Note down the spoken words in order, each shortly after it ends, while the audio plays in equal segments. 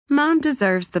Mom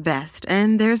deserves the best,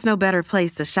 and there's no better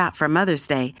place to shop for Mother's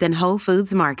Day than Whole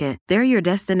Foods Market. They're your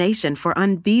destination for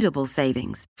unbeatable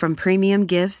savings, from premium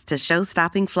gifts to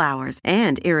show-stopping flowers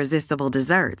and irresistible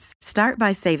desserts. Start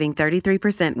by saving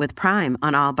 33% with Prime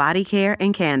on all body care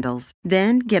and candles.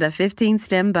 Then get a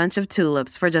 15-stem bunch of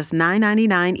tulips for just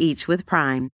 $9.99 each with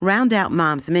Prime. Round out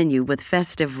Mom's menu with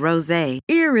festive rosé,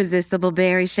 irresistible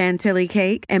berry chantilly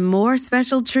cake, and more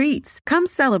special treats. Come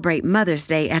celebrate Mother's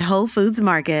Day at Whole Foods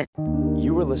Market.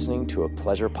 You were listening to a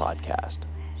Pleasure podcast.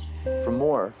 For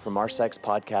more from our Sex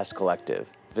Podcast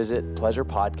Collective, visit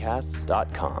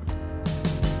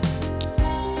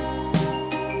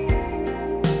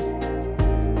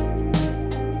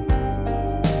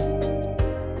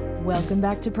pleasurepodcasts.com. Welcome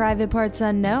back to Private Parts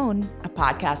Unknown, a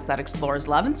podcast that explores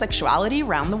love and sexuality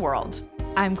around the world.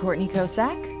 I'm Courtney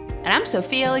Kosak. And I'm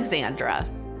Sophia Alexandra.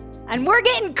 And we're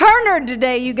getting Kernered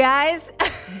today, you guys.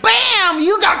 Bam!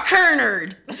 You got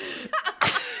Kernered!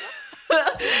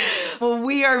 Well,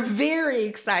 we are very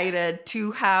excited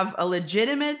to have a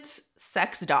legitimate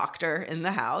sex doctor in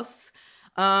the house.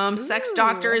 Sex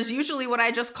doctor is usually what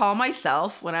I just call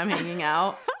myself when I'm hanging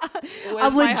out with a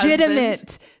legitimate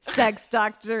husband. Sex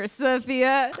doctor,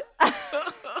 Sophia.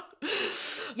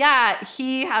 Yeah,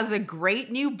 he has a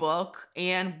great new book,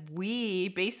 and we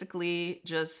basically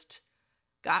just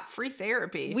got free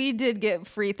therapy. We did get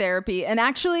free therapy. And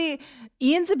actually,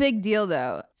 Ian's a big deal,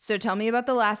 though. So Tell Me About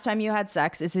the Last Time You Had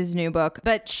Sex is his new book.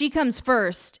 But She Comes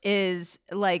First is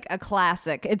like a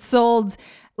classic. It sold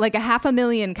like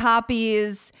 500,000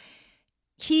 copies.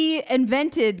 He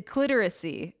invented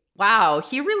cliteracy. Wow,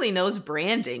 he really knows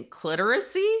branding.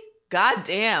 Cliteracy? God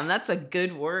damn, that's a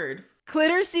good word.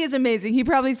 Cliteracy is amazing. He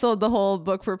probably sold the whole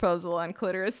book proposal on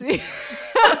cliteracy.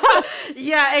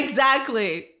 Yeah,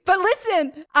 exactly. But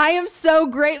listen, I am so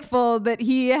grateful that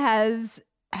he has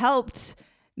helped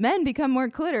men become more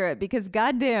cliterate because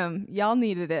goddamn, y'all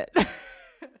needed it.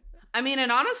 I mean,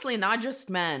 and honestly, not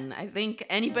just men. I think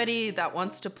anybody that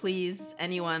wants to please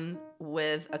anyone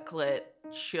with a clit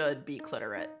should be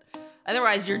cliterate.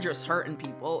 Otherwise, you're just hurting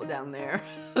people down there.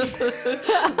 Like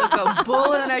a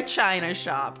bull in a china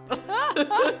shop.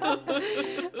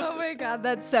 Oh my God,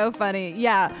 that's so funny.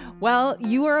 Yeah, well,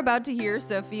 you are about to hear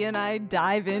Sophia and I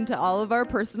dive into all of our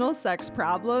personal sex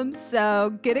problems.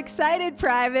 So get excited,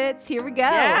 privates. Here we go.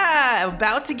 Yeah,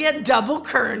 about to get double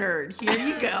Kernered. Here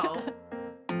you go.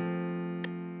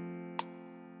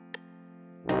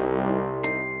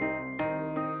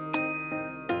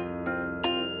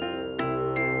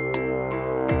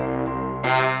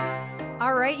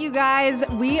 All right, you guys,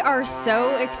 we are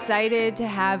so excited to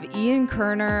have Ian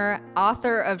Kerner,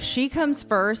 author of She Comes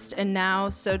First and now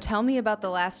So Tell Me About the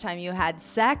Last Time You Had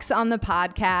Sex on the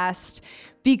podcast,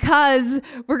 because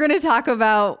we're going to talk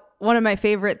about one of my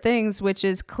favorite things, which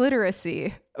is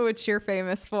cliteracy, which you're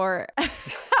famous for.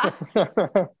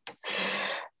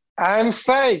 I'm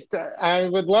psyched. I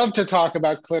would love to talk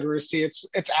about cliteracy.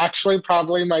 It's actually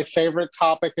probably my favorite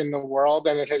topic in the world,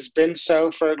 and it has been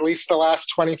so for at least the last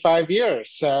 25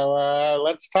 years. So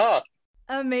let's talk.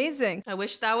 Amazing. I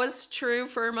wish that was true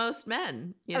for most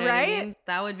men. You know right? What I mean?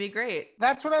 That would be great.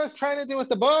 That's what I was trying to do with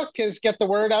the book, is get the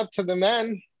word out to the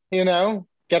men,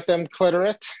 get them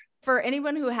cliterate. For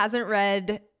anyone who hasn't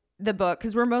read the book,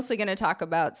 because we're mostly going to talk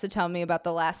about So Tell Me About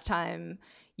the Last Time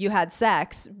You Had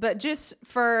Sex, but just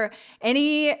for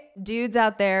any dudes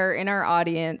out there in our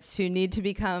audience who need to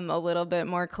become a little bit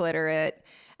more cliterate,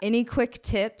 any quick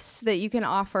tips that you can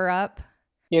offer up?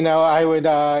 I would,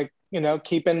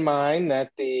 keep in mind that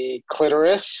the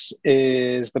clitoris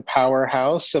is the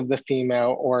powerhouse of the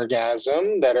female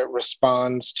orgasm, that it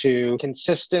responds to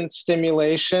consistent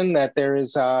stimulation, that there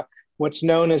is what's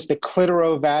known as the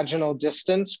clitorovaginal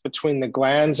distance between the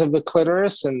glands of the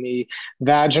clitoris and the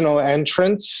vaginal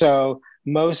entrance. So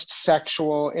most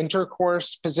sexual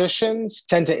intercourse positions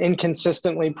tend to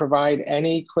inconsistently provide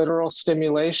any clitoral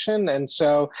stimulation. And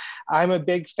so I'm a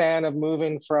big fan of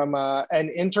moving from an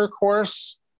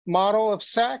intercourse model of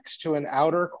sex to an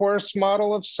outer course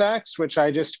model of sex, which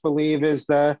I just believe is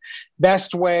the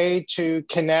best way to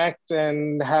connect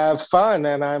and have fun.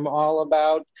 And I'm all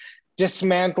about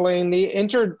dismantling the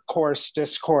intercourse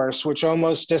discourse, which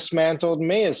almost dismantled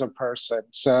me as a person.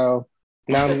 So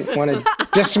now I want to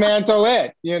dismantle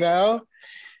it, I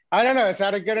don't know. Is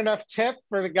that a good enough tip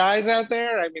for the guys out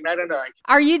there? I mean, I don't know.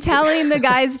 Are you telling the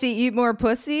guys to eat more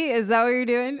pussy? Is that what you're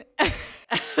doing?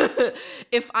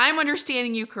 If I'm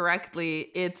understanding you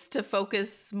correctly, it's to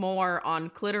focus more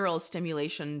on clitoral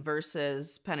stimulation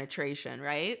versus penetration,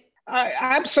 right?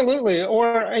 Absolutely.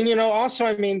 And, also,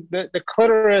 I mean, the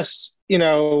clitoris,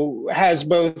 has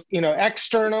both,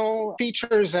 external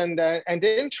features and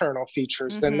internal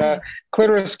features. And Mm-hmm. the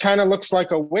clitoris kind of looks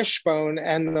like a wishbone,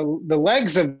 and the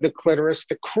legs of the clitoris,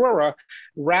 the crura,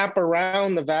 wrap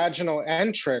around the vaginal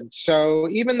entrance. So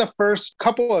even the first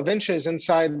couple of inches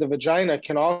inside the vagina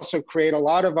can also create a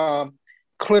lot of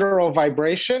clitoral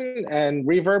vibration and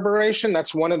reverberation.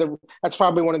 That's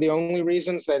probably one of the only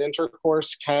reasons that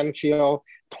intercourse can feel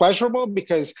pleasurable,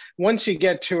 because once you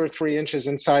get 2 or 3 inches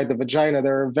inside the vagina,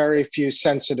 there are very few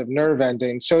sensitive nerve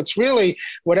endings. So it's really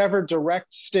whatever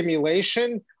direct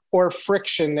stimulation or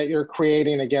friction that you're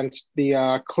creating against the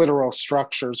clitoral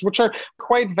structures, which are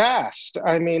quite vast.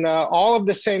 I mean, all of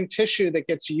the same tissue that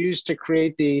gets used to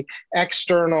create the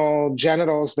external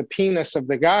genitals, the penis of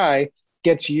the guy,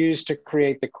 gets used to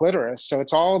create the clitoris. So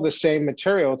it's all the same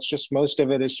material. It's just most of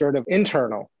it is sort of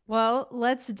internal. Well,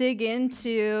 let's dig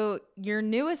into your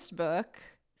newest book.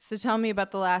 So tell me about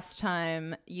the last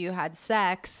time you had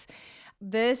sex.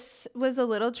 This was a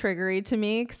little triggery to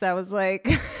me because I was like,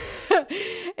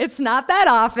 it's not that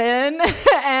often.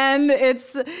 And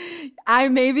I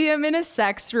maybe am in a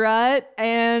sex rut.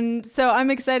 And so I'm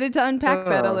excited to unpack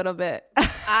that a little bit.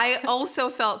 I also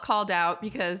felt called out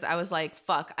because I was like,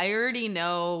 fuck, I already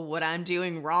know what I'm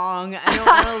doing wrong. I don't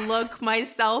want to look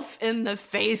myself in the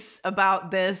face about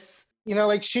this.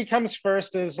 Like She Comes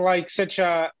First is like such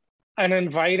an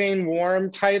inviting, warm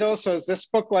title. So is this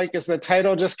book is the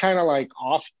title just kind of like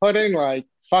off-putting, like,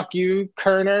 fuck you,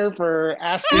 Kerner, for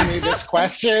asking me this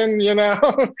question,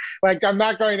 like I'm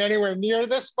not going anywhere near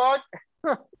this book?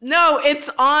 No,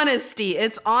 it's honesty.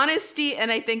 It's honesty.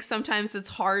 And I think sometimes it's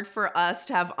hard for us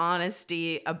to have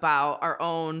honesty about our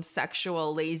own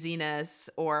sexual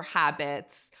laziness or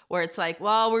habits, where it's like,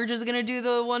 well, we're just going to do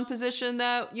the one position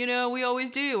that, we always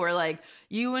do, or like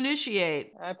you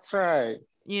initiate. That's right.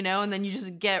 And then you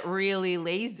just get really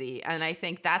lazy. And I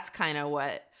think that's kind of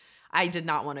what I did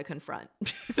not want to confront.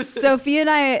 Sophie and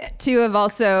I, too, have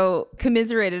also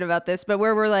commiserated about this, but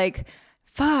where we're like,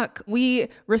 fuck, we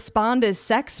respond as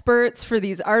sexperts for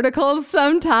these articles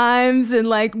sometimes. And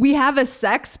like, we have a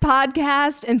sex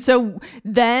podcast. And so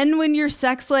then when your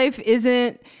sex life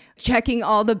isn't checking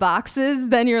all the boxes,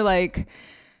 then you're like,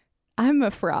 I'm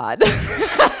a fraud.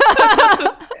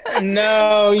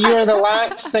 No, you are the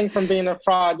last thing from being a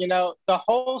fraud. The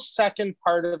whole second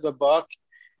part of the book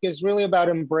is really about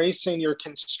embracing your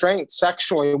constraints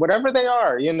sexually, whatever they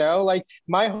are, like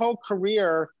my whole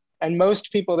career, and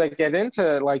most people that get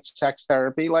into like sex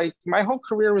therapy, like my whole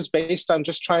career was based on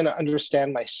just trying to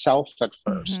understand myself at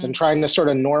first and trying to sort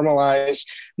of normalize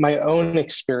my own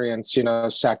experience,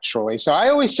 sexually. So I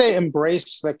always say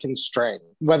embrace the constraint,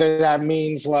 whether that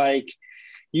means like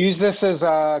use this as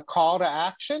a call to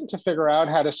action to figure out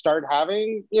how to start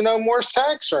having, more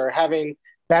sex or having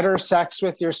better sex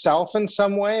with yourself in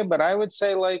some way. But I would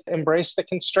say like embrace the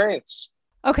constraints.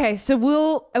 Okay, so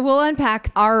we'll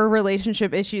unpack our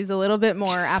relationship issues a little bit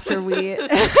more after we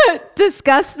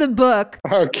discuss the book.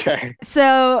 Okay.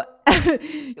 So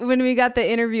when we got the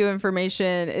interview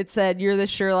information, it said you're the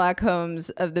Sherlock Holmes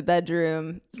of the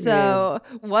bedroom. So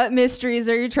What mysteries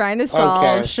are you trying to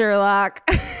solve, Sherlock?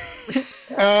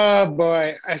 Oh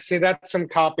boy, I see that's some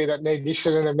copy that maybe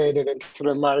shouldn't have made it into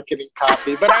the marketing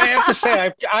copy. But I have to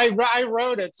say, I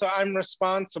wrote it, so I'm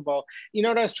responsible. You know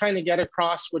what I was trying to get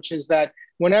across, which is that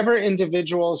whenever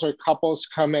individuals or couples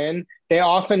come in, they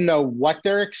often know what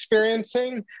they're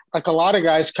experiencing. Like a lot of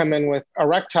guys come in with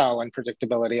erectile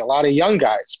unpredictability, a lot of young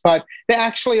guys, but they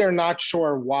actually are not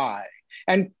sure why.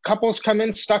 And couples come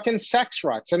in stuck in sex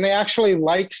ruts, and they actually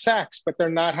like sex, but they're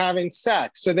not having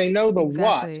sex. So they know the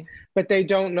what, but they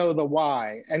don't know the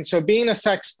why. And so being a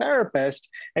sex therapist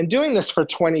and doing this for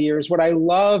 20 years, what I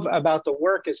love about the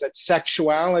work is that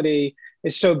sexuality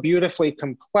is so beautifully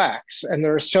complex. And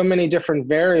there are so many different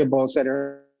variables that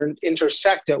are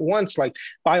intersect at once, like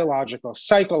biological,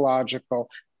 psychological,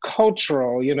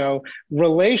 cultural,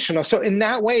 relational. So in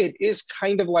that way, it is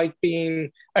kind of like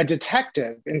being a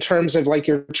detective in terms of like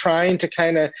you're trying to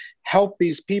kind of help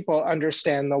these people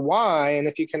understand the why. And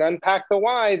if you can unpack the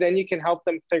why, then you can help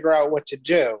them figure out what to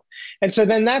do. And so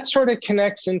then that sort of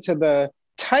connects into the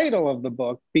title of the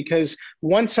book, because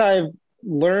once I've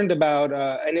learned about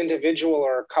an individual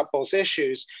or a couple's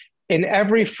issues, in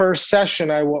every first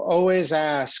session, I will always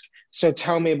ask, so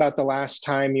tell me about the last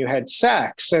time you had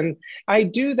sex. And I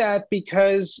do that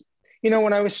because,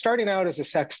 when I was starting out as a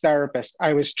sex therapist,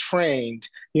 I was trained,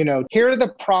 hear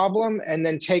the problem and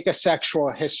then take a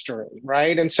sexual history,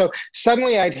 right? And so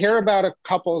suddenly I'd hear about a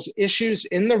couple's issues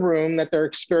in the room that they're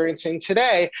experiencing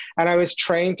today. And I was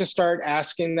trained to start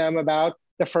asking them about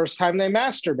the first time they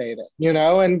masturbated,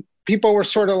 and people were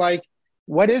sort of like,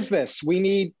 what is this? We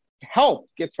need help.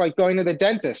 It's like going to the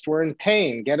dentist. We're in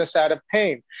pain. Get us out of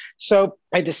pain. So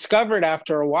I discovered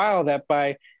after a while that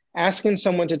by asking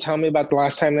someone to tell me about the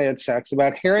last time they had sex,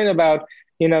 about hearing about,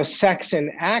 sex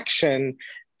in action,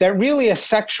 that really a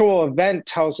sexual event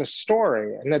tells a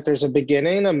story, and that there's a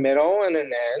beginning, a middle, and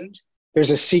an end.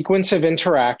 There's a sequence of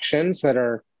interactions that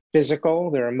are physical,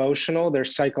 they're emotional, they're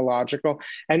psychological.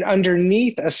 And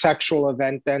underneath a sexual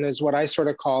event then is what I sort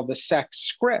of call the sex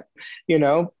script.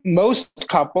 Most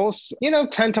couples,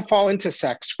 tend to fall into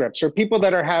sex scripts, or people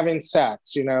that are having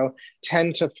sex,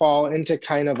 tend to fall into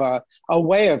kind of a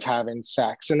way of having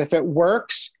sex. And if it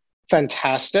works,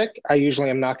 fantastic. I usually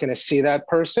am not going to see that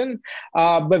person.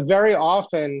 But very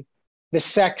often the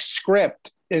sex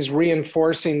script is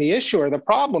reinforcing the issue or the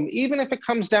problem, even if it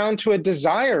comes down to a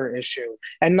desire issue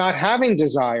and not having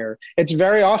desire. It's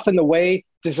very often the way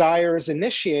desire is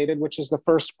initiated, which is the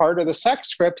first part of the sex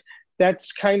script,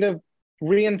 that's kind of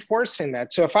reinforcing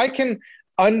that. So if I can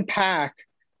unpack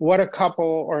what a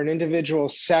couple or an individual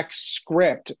sex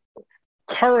script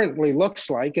currently looks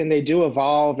like, and they do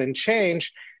evolve and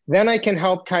change, then I can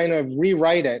help kind of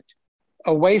rewrite it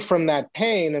away from that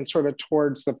pain and sort of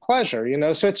towards the pleasure,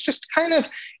 So it's just kind of,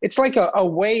 it's like a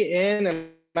way in. And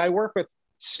I work with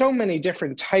so many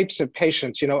different types of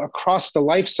patients, across the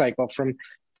life cycle, from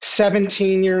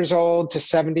 17 years old to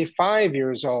 75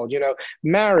 years old,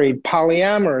 married,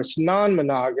 polyamorous,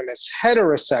 non-monogamous,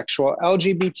 heterosexual,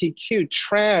 LGBTQ,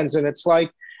 trans. And it's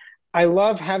like, I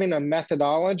love having a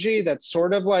methodology that's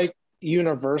sort of like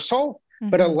universal,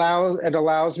 but it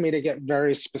allows me to get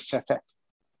very specific.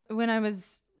 When I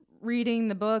was reading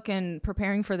the book and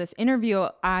preparing for this interview,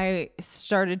 I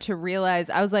started to realize,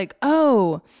 I was like,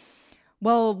 oh,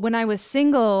 well, when I was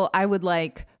single, I would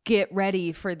like get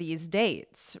ready for these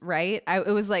dates, right?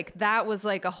 It was like, that was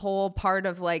like a whole part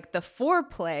of like the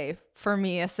foreplay for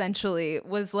me, essentially,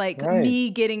 was like me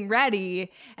getting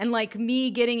ready and like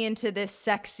me getting into this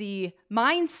sexy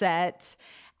mindset.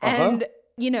 And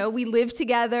we live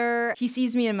together. He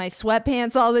sees me in my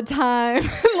sweatpants all the time.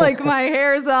 Like my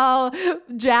hair's all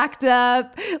jacked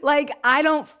up. Like I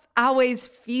don't always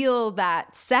feel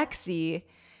that sexy.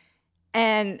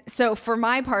 And so for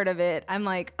my part of it, I'm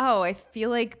like, oh, I feel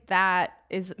like that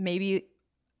is maybe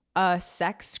a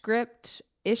sex script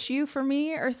issue for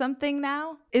me or something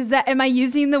now. Am I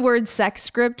using the word sex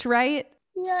script right?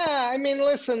 Yeah. I mean,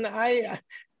 listen,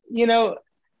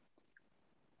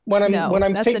 when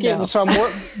I'm thinking, no. so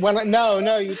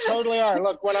no, you totally are.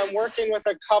 Look, when I'm working with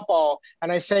a couple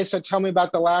and I say, so tell me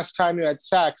about the last time you had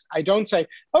sex, I don't say,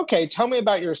 okay, tell me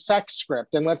about your sex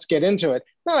script and let's get into it.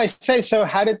 No, I say, so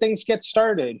how did things get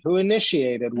started? Who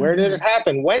initiated? Where did it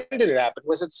happen? When did it happen?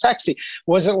 Was it sexy?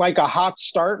 Was it like a hot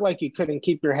start, like you couldn't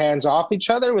keep your hands off each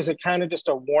other? Was it kind of just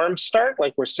a warm start,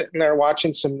 like we're sitting there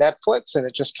watching some Netflix and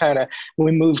it just kind of,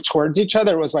 we moved towards each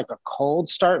other? It was like a cold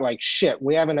start, like, shit,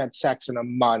 we haven't had sex in a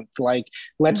month. Like,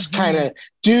 let's kind of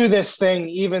do this thing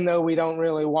even though we don't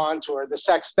really want to, or the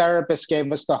sex therapist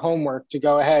gave us the homework to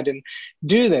go ahead and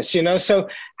do this, So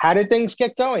how did things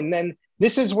get going? Then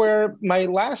this is where my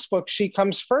last book, She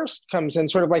Comes First, comes in,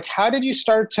 sort of like, how did you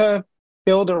start to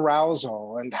build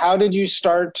arousal? And how did you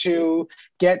start to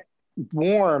get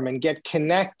warm and get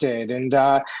connected? And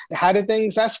how did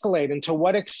things escalate? And to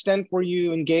what extent were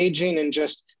you engaging in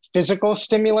just physical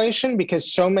stimulation?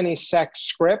 Because so many sex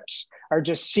scripts are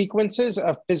just sequences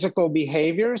of physical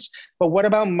behaviors. But what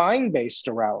about mind-based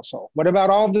arousal? What about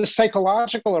all the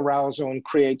psychological arousal and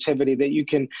creativity that you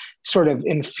can sort of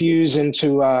infuse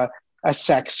into a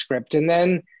sex script? And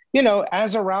then,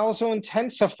 as arousal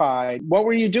intensified, what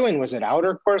were you doing? Was it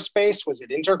outer course based? Was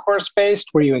it intercourse based?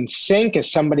 Were you in sync?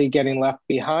 Is somebody getting left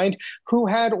behind? Who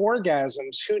had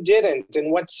orgasms? Who didn't?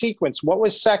 In what sequence? What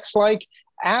was sex like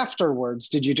afterwards?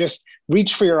 Did you just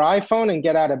reach for your iPhone and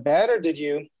get out of bed, or did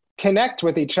you connect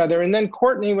with each other? And then,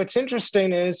 Courtney, what's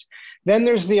interesting is then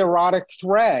there's the erotic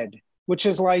thread, which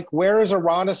is like, where is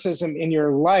eroticism in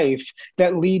your life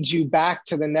that leads you back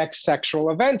to the next sexual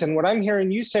event? And what I'm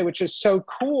hearing you say, which is so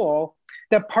cool,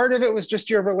 that part of it was just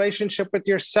your relationship with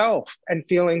yourself and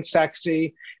feeling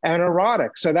sexy and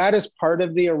erotic. So that is part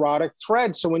of the erotic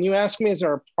thread. So when you ask me, is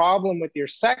there a problem with your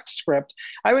sex script?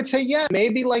 I would say, yeah,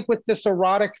 maybe like with this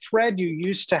erotic thread, you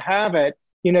used to have it,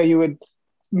 you would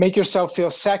make yourself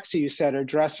feel sexy, you said, or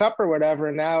dress up or whatever.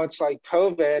 And now it's like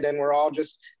COVID and we're all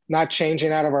just not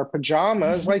changing out of our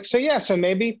pajamas. Like, so yeah, so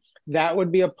maybe that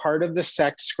would be a part of the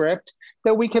sex script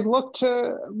that we could look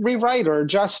to rewrite or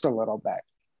adjust a little bit.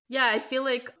 Yeah, I feel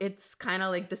like it's kind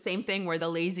of like the same thing where the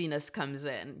laziness comes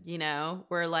in,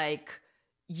 where like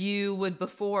you would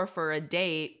before for a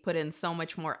date put in so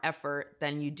much more effort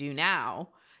than you do now.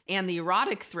 And the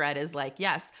erotic thread is like,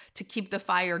 yes, to keep the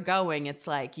fire going, it's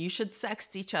like you should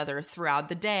sext each other throughout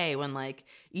the day when like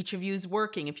each of you is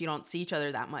working if you don't see each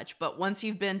other that much. But once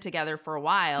you've been together for a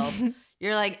while,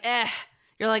 you're like,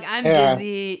 you're like, I'm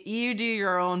busy. You do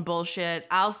your own bullshit.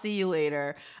 I'll see you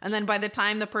later. And then by the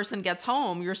time the person gets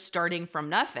home, you're starting from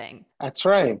nothing. That's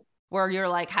right. Where you're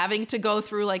like having to go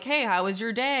through like, hey, how was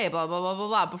your day? Blah, blah, blah, blah,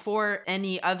 blah, before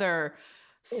any other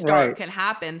start can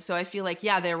happen. So I feel like,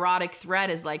 yeah, the erotic thread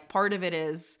is like part of it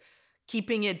is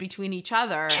keeping it between each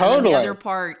other. Totally. And then the other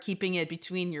part, keeping it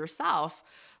between yourself.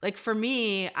 Like for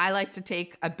me, I like to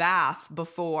take a bath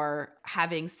before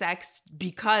having sex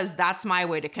because that's my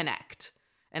way to connect.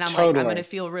 And I'm like, I'm going to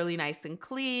feel really nice and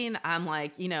clean. I'm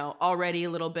like, you know, already a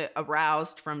little bit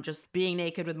aroused from just being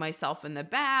naked with myself in the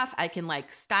bath. I can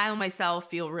like style myself,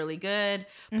 feel really good,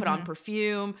 put on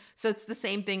perfume. So it's the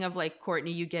same thing of like,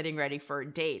 Courtney, you getting ready for a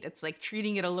date. It's like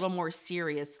treating it a little more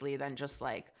seriously than just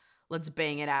like, let's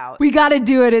bang it out. We got to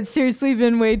do it. It's seriously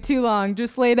been way too long.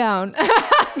 Just lay down.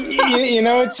 You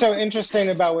know, what's so interesting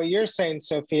about what you're saying,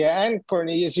 Sophia and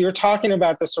Courtney, is you're talking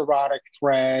about this erotic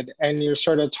thread and you're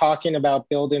sort of talking about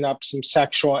building up some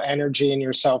sexual energy in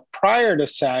yourself prior to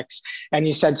sex. And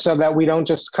you said so that we don't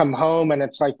just come home and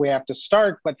it's like we have to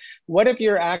start. But what if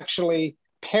you're actually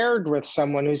paired with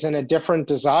someone who's in a different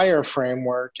desire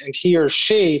framework and he or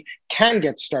she can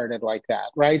get started like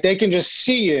that, right? They can just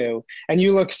see you and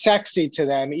you look sexy to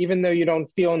them, even though you don't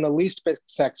feel in the least bit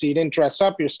sexy. You didn't dress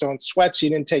up, you're still in sweats, you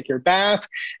didn't take your bath,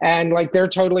 and like they're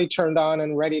totally turned on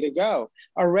and ready to go.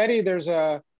 Already there's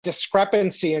a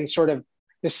discrepancy in sort of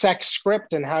the sex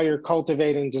script and how you're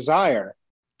cultivating desire.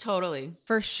 Totally.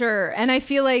 For sure. And I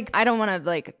feel like I don't want to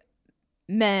like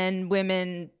men,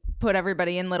 women, put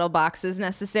everybody in little boxes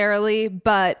necessarily,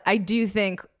 but I do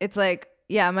think it's like,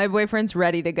 yeah, my boyfriend's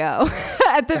ready to go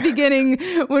at the beginning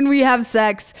when we have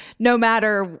sex, no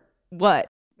matter what.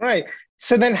 Right.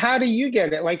 So then how do you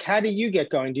get it? Like, how do you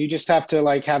get going? Do you just have to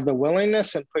like have the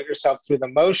willingness and put yourself through the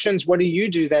motions? What do you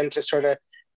do then to sort of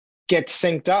get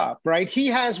synced up, right? He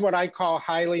has what I call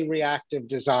highly reactive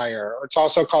desire, or it's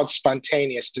also called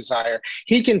spontaneous desire.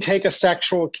 He can take a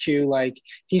sexual cue, like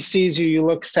he sees you, you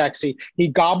look sexy. He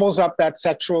gobbles up that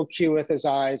sexual cue with his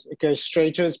eyes. It goes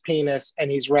straight to his penis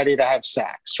and he's ready to have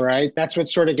sex, right? That's what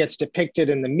sort of gets depicted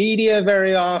in the media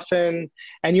very often.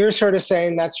 And you're sort of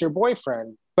saying that's your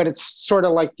boyfriend, but it's sort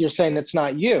of like you're saying it's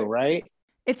not you, right?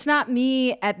 It's not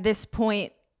me at this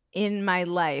point in my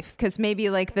life, because maybe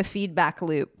like the feedback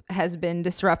loop has been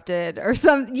disrupted or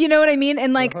some, you know what I mean?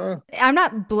 And like, I'm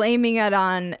not blaming it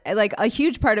on, like a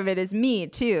huge part of it is me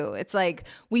too. It's like,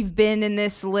 we've been in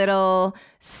this little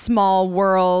small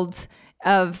world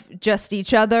of just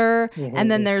each other. And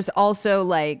then there's also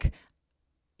like,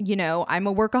 you know, I'm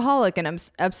a workaholic and I'm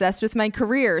obsessed with my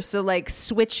career. So like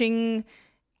switching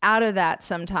out of that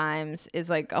sometimes is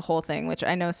like a whole thing, which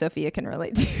I know Sophia can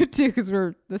relate to too, because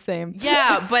we're the same.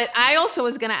 Yeah, but I also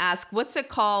was going to ask, what's it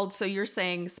called? So you're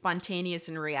saying spontaneous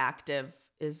and reactive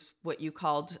is what you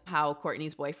called how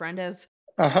Courtney's boyfriend is.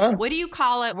 What do you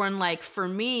call it when, like, for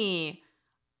me,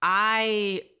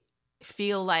 I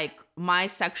feel like my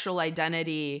sexual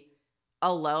identity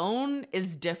alone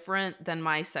is different than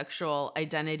my sexual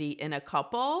identity in a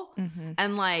couple.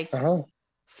 And like,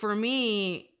 for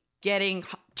me, getting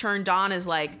turned on is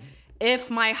like, if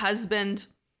my husband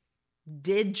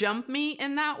did jump me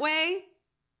in that way,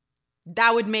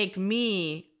 that would make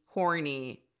me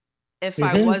horny if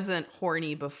I wasn't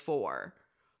horny before.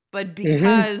 But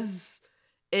because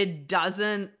it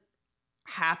doesn't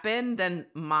happen, then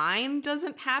mine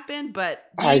doesn't happen. But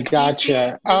I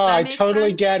gotcha. Oh, I totally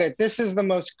sense? get it. This is the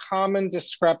most common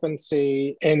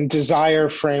discrepancy in desire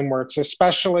frameworks,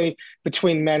 especially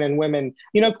between men and women.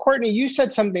 You know, Courtney, you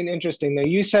said something interesting though.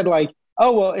 You said like,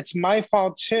 oh, well, it's my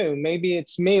fault too. Maybe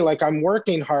it's me, like I'm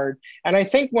working hard. And I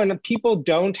think when people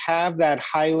don't have that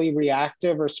highly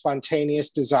reactive or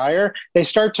spontaneous desire, they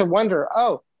start to wonder,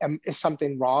 oh, is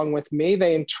something wrong with me?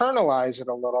 They internalize it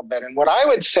a little bit. And what I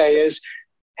would say is,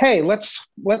 hey, let's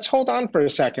hold on for a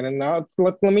second. And now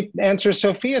let me answer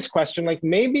Sophia's question. Like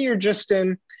maybe you're just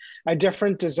in a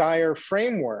different desire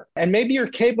framework, and maybe you're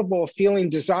capable of feeling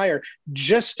desire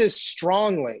just as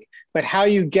strongly, but how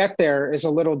you get there is a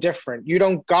little different. You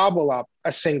don't gobble up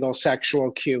a single sexual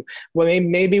cue. Well,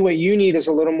 maybe what you need is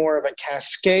a little more of a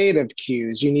cascade of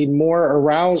cues. You need more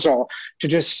arousal to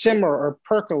just simmer or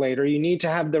percolate, or you need to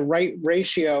have the right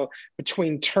ratio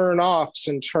between turn-offs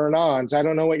and turn-ons. I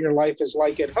don't know what your life is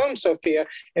like at home, Sophia.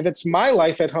 If it's my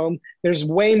life at home, there's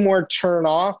way more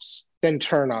turn-offs than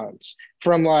turn-ons.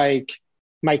 From like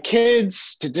my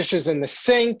kids to dishes in the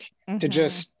sink to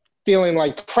just feeling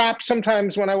like crap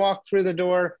sometimes when I walk through the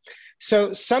door.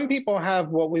 So some people have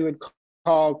what we would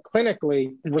call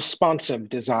clinically responsive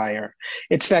desire.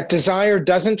 It's that desire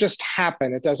doesn't just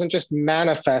happen. It doesn't just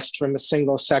manifest from a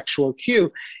single sexual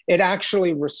cue. It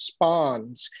actually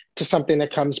responds to something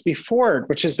that comes before it,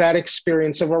 which is that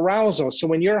experience of arousal. So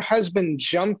when your husband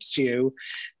jumps you,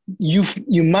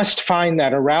 you must find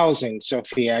that arousing,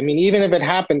 Sophia. I mean, even if it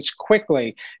happens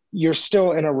quickly, you're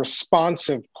still in a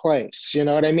responsive place. You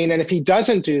know what I mean? And if he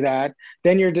doesn't do that,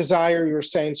 then your desire, you're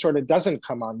saying, sort of doesn't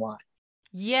come online.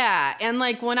 Yeah. And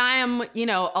like when I am,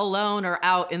 alone or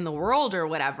out in the world or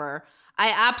whatever,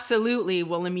 I absolutely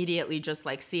will immediately just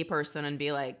like see a person and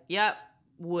be like, yep,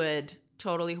 would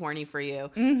totally horny for you.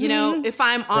 If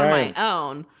I'm on my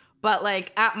own. But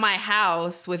like at my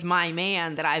house with my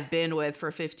man that I've been with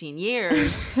for 15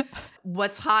 years,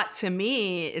 what's hot to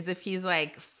me is if he's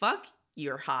like, fuck,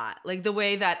 you're hot. Like the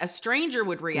way that a stranger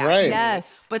would react to me.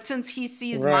 Yes. But since he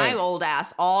sees my old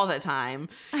ass all the time,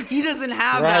 he doesn't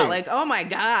have that like, oh my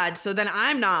God. So then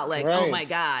I'm not like, oh my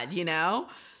God,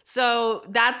 So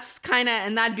that's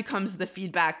and that becomes the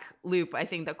feedback loop, I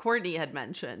think, that Courtney had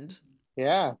mentioned.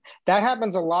 Yeah, that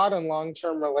happens a lot in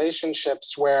long-term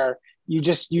relationships where you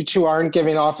two aren't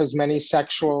giving off as many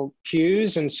sexual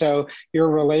cues. And so your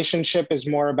relationship is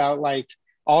more about like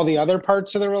all the other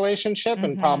parts of the relationship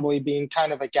and probably being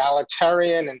kind of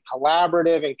egalitarian and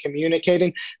collaborative and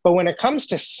communicating. But when it comes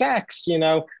to sex,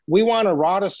 we want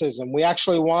eroticism. We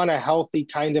actually want a healthy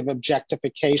kind of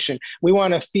objectification. We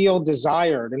want to feel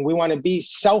desired and we want to be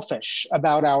selfish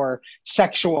about our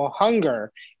sexual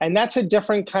hunger. And that's a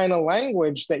different kind of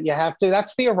language that you have to,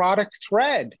 that's the erotic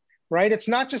thread. Right? It's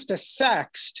not just a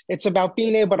sext. It's about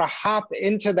being able to hop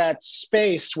into that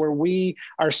space where we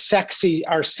are sexy,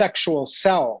 our sexual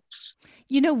selves.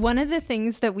 One of the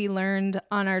things that we learned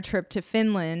on our trip to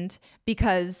Finland,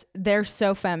 because they're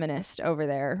so feminist over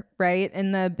there, right?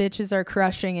 And the bitches are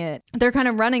crushing it. They're kind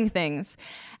of running things.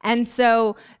 And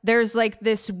so there's like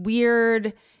this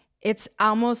weird, it's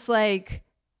almost like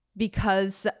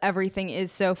because everything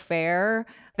is so fair,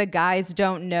 the guys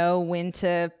don't know when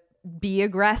to be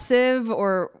aggressive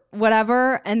or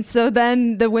whatever. And so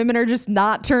then the women are just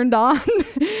not turned on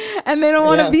and they don't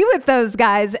want to be with those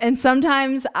guys. And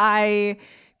sometimes I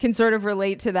can sort of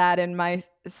relate to that in my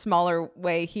smaller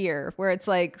way here, where it's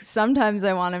like, sometimes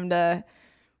I want him to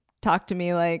talk to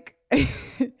me like,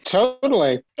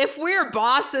 totally. If we're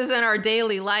bosses in our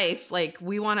daily life, like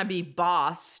we want to be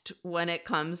bossed when it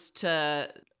comes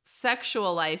to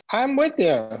sexual life. I'm with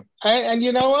you. And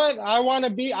you know what? I want to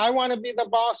be the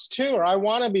boss too, or I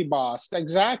want to be bossed.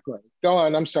 Exactly. Go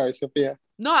on. I'm sorry, Sophia.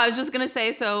 No, I was just going to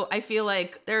say, so I feel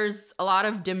like there's a lot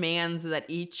of demands that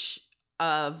each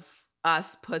of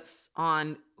us puts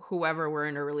on whoever we're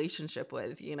in a relationship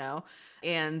with,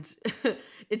 and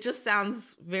it just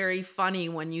sounds very funny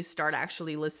when you start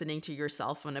actually listening to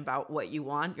yourself and about what you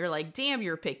want. You're like, damn,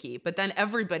 you're picky, but then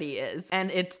everybody is.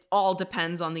 And it all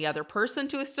depends on the other person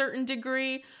to a certain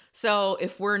degree. So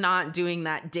if we're not doing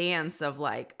that dance of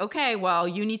like, okay, well,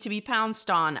 you need to be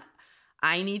pounced on,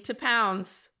 I need to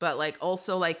pounce, but like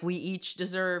also like we each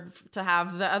deserve to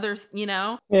have the other,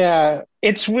 Yeah,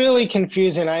 it's really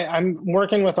confusing. I'm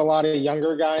working with a lot of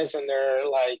younger guys and they're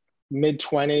like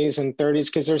mid-20s and 30s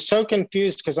because they're so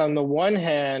confused because on the one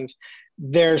hand,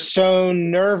 they're so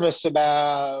nervous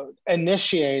about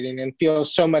initiating and feel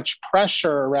so much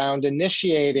pressure around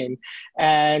initiating.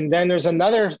 And then there's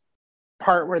another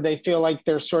part where they feel like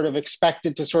they're sort of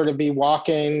expected to sort of be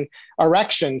walking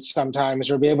erections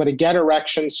sometimes or be able to get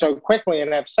erections so quickly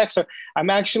and have sex. So I'm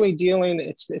actually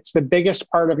it's the biggest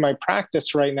part of my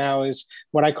practice right now is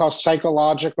what I call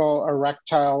psychological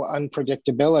erectile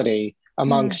unpredictability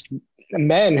amongst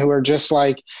men who are just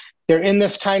like, they're in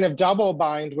this kind of double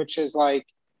bind, which is like,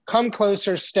 come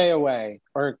closer, stay away.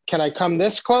 Or can I come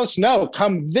this close? No,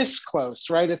 come this close,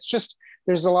 right? It's just,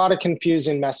 there's a lot of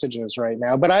confusing messages right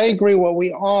now. But I agree, what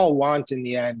we all want in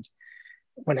the end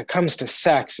when it comes to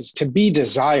sex is to be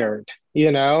desired,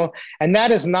 And that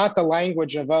is not the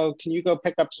language of, oh, can you go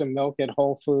pick up some milk at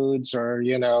Whole Foods? Or,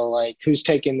 like, who's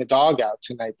taking the dog out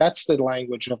tonight? That's the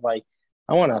language of like,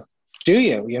 I want to do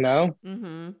you,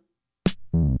 Mm-hmm.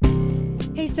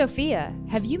 Hey, Sophia,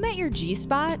 have you met your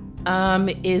G-spot?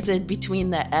 Is it between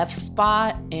the F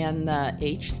spot and the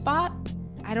H spot?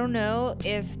 I don't know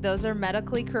if those are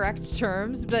medically correct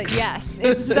terms, but yes,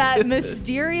 it's that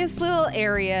mysterious little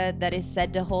area that is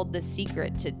said to hold the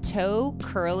secret to toe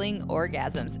curling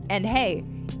orgasms. And hey,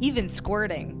 even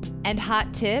squirting. And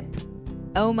hot tip,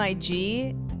 oh my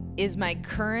G, is my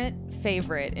current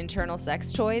favorite internal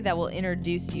sex toy that will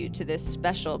introduce you to this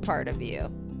special part of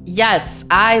you. Yes,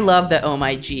 I love the Oh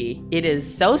My G. It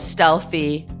is so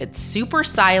stealthy, it's super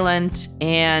silent,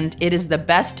 and it is the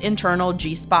best internal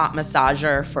G-spot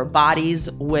massager for bodies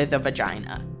with a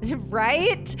vagina.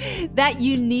 Right? That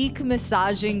unique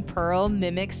massaging pearl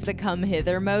mimics the come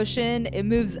hither motion. It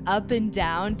moves up and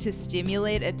down to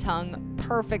stimulate a tongue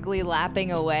perfectly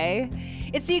lapping away.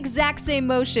 It's the exact same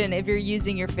motion if you're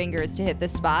using your fingers to hit the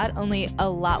spot, only a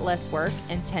lot less work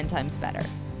and 10 times better.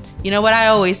 You know what I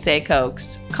always say,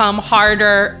 Cokes? Come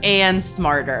harder and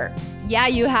smarter. Yeah,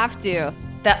 you have to.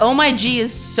 The Oh My G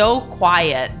is so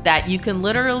quiet that you can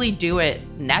literally do it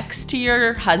next to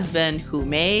your husband who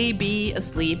may be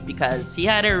asleep because he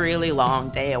had a really long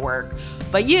day at work,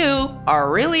 but you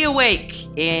are really awake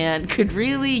and could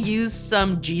really use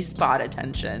some G-spot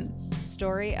attention.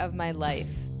 Story of my life.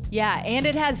 Yeah, and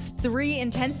it has 3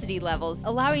 intensity levels,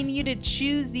 allowing you to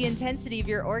choose the intensity of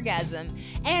your orgasm.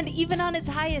 And even on its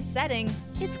highest setting,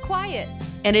 it's quiet.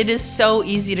 And it is so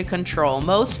easy to control.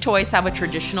 Most toys have a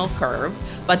traditional curve,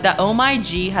 but the Oh My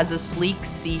G has a sleek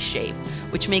C shape,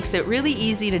 which makes it really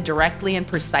easy to directly and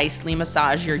precisely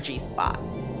massage your G-spot.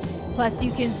 Plus,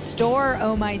 you can store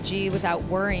Oh My G without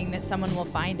worrying that someone will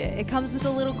find it. It comes with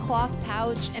a little cloth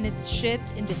pouch, and it's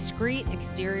shipped in discreet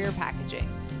exterior packaging.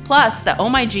 Plus, the Oh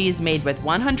My G is made with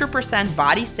 100%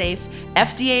 body-safe,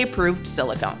 FDA-approved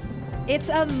silicone. It's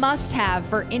a must-have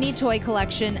for any toy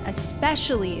collection,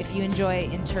 especially if you enjoy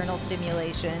internal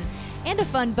stimulation. And a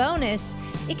fun bonus,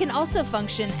 it can also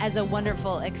function as a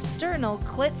wonderful external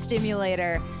clit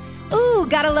stimulator. Ooh,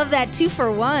 gotta love that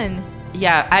 2-for-1.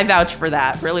 Yeah, I vouch for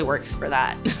that. Really works for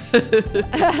that.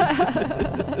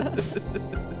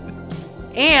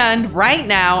 And right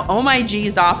now, Oh My G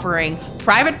is offering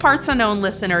Private Parts Unknown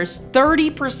listeners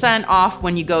 30% off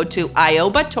when you go to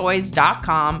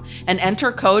iobatoys.com and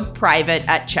enter code PRIVATE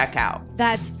at checkout.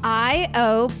 That's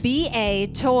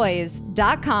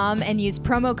iobatoys.com and use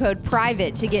promo code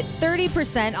PRIVATE to get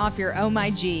 30% off your Oh My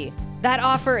G. That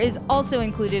offer is also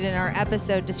included in our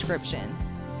episode description.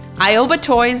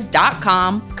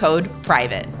 iobatoys.com, code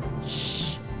PRIVATE.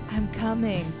 Shh, I'm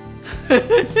coming.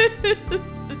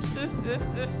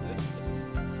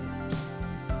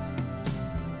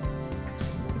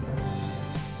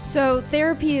 So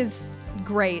therapy is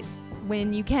great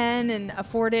when you can and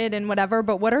afford it and whatever,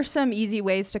 but what are some easy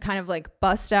ways to kind of like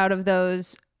bust out of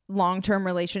those long-term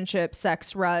relationship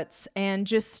sex ruts and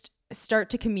just start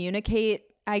to communicate,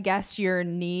 I guess, your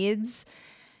needs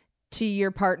to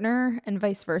your partner and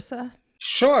vice versa?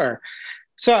 Sure.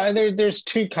 So there's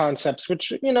 2 concepts,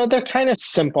 which, they're kind of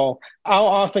simple. I'll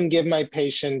often give my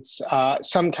patients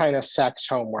some kind of sex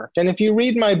homework. And if you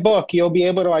read my book, you'll be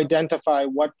able to identify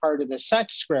what part of the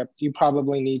sex script you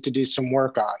probably need to do some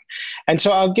work on. And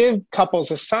so I'll give couples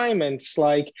assignments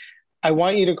like, I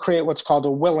want you to create what's called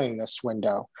a willingness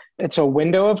window. It's a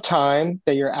window of time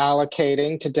that you're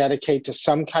allocating to dedicate to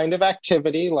some kind of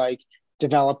activity like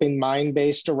developing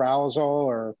mind-based arousal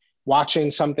or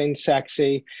watching something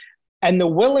sexy. And the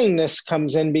willingness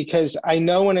comes in because I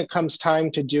know when it comes time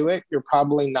to do it, you're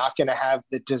probably not going to have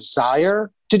the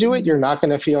desire to do it. You're not going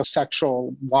to feel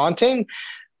sexual wanting.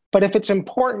 But if it's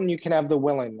important, you can have the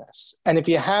willingness. And if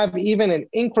you have even an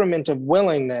increment of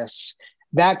willingness,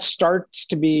 that starts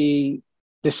to be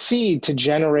the seed to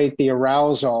generate the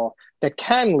arousal that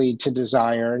can lead to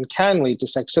desire and can lead to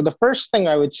sex. So the first thing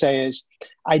I would say is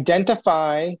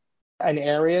identify an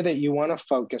area that you want to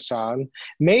focus on,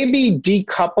 maybe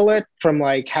decouple it from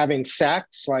like having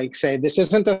sex, like say, this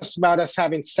isn't just about us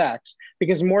having sex,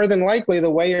 because more than likely the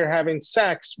way you're having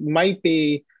sex might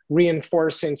be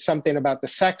reinforcing something about the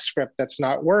sex script that's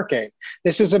not working.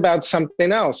 This is about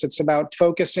something else. It's about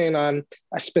focusing on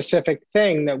a specific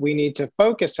thing that we need to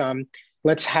focus on.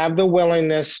 Let's have the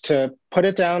willingness to put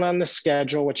it down on the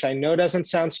schedule, which I know doesn't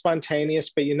sound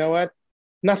spontaneous, but you know what?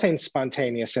 Nothing's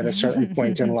spontaneous at a certain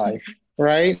point in life,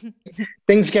 right?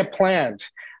 Things get planned.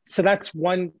 So that's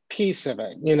one piece of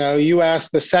it. You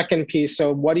ask the second piece.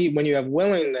 So when you have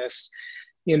willingness,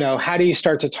 how do you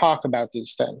start to talk about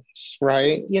these things,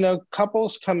 right?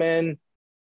 Couples come in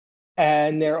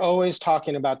and they're always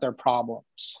talking about their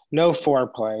problems. No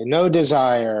foreplay, no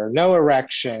desire, no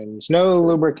erections, no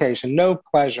lubrication, no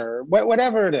pleasure,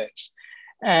 whatever it is.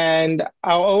 And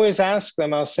I'll always ask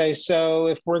them, I'll say, so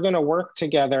if we're going to work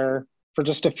together for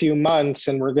just a few months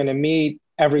and we're going to meet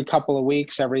every couple of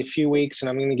weeks, every few weeks, and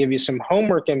I'm going to give you some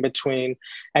homework in between,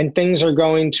 and things are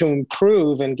going to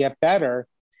improve and get better,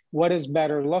 what does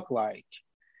better look like?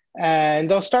 And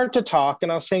they'll start to talk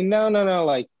and I'll say, no,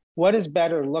 like, what does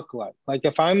better look like? Like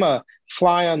if I'm a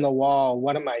fly on the wall,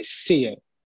 what am I seeing?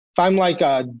 If I'm like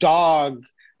a dog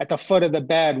at the foot of the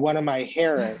bed, what am I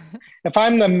hearing? If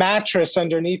I'm the mattress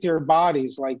underneath your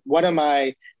bodies, like, what am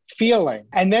I feeling?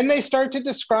 And then they start to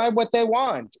describe what they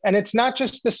want. And it's not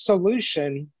just the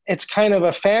solution, it's kind of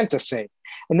a fantasy.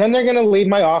 And then they're going to leave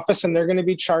my office and they're going to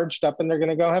be charged up and they're going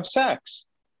to go have sex.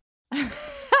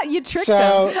 You tricked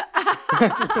them.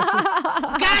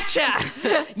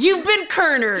 Gotcha. You've been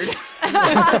Kernered.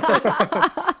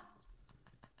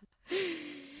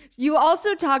 You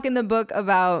also talk in the book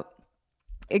about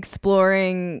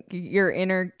exploring your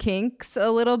inner kinks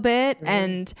a little bit. Mm-hmm.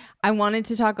 And I wanted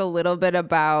to talk a little bit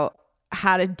about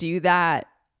how to do that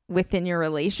within your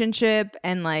relationship,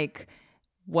 and like,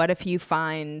 what if you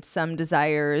find some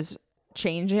desires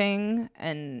changing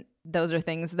and those are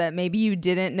things that maybe you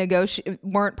didn't negotiate,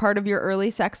 weren't part of your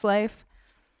early sex life?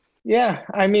 Yeah.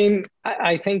 I mean,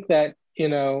 I think that,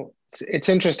 it's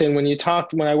interesting when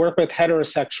I work with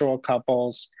heterosexual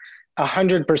couples,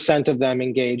 100% of them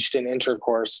engaged in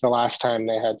intercourse the last time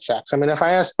they had sex. I mean, if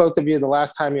I asked both of you the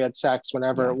last time you had sex,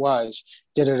 whenever it was,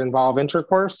 did it involve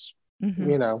intercourse?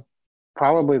 Mm-hmm.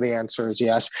 Probably the answer is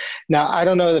yes. Now, I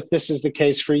don't know if this is the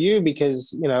case for you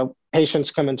because,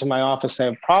 patients come into my office, they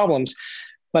have problems.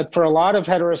 But for a lot of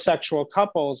heterosexual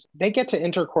couples, they get to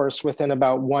intercourse within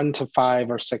about 1 to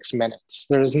 5 or 6 minutes.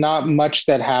 There's not much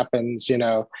that happens,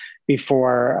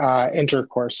 before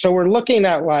intercourse. So we're looking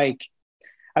at like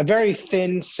a very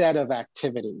thin set of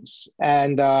activities.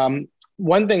 And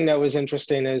one thing that was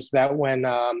interesting is that when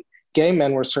gay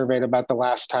men were surveyed about the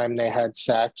last time they had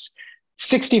sex,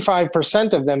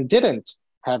 65% of them didn't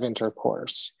have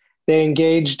intercourse. They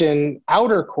engaged in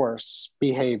outer course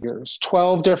behaviors,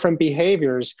 12 different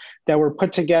behaviors that were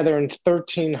put together in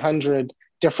 1,300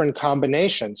 different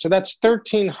combinations. So that's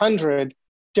 1,300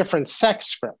 different sex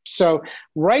scripts. So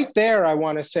right there, I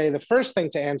want to say the first thing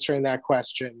to answering that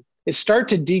question is start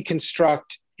to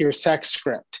deconstruct your sex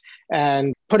script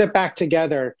and put it back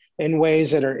together in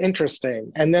ways that are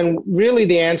interesting. And then really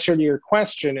the answer to your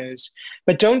question is,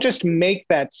 but don't just make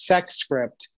that sex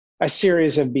script a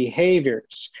series of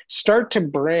behaviors. Start to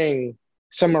bring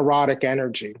some erotic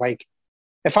energy. Like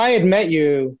if I had met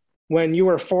you when you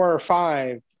were 4 or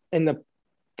 5 in the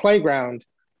playground,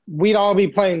 we'd all be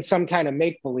playing some kind of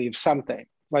make-believe something.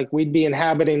 Like we'd be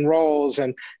inhabiting roles,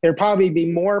 and there'd probably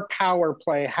be more power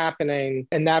play happening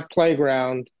in that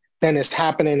playground than is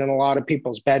happening in a lot of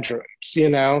people's bedrooms,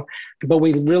 But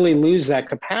we really lose that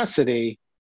capacity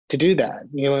to do that.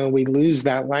 We lose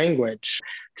that language.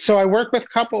 So I work with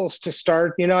couples to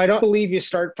start, I don't believe you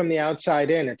start from the outside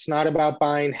in. It's not about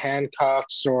buying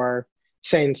handcuffs or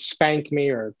saying spank me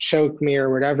or choke me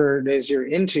or whatever it is you're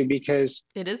into, because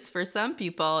it is for some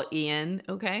people, Ian.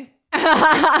 Okay.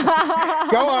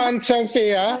 Go on,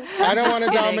 Sophia. I don't want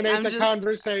to dominate the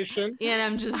conversation. Ian,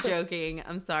 I'm just joking.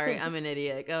 I'm sorry. I'm an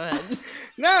idiot. Go ahead.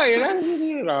 No, you're not an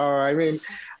idiot at all. I mean,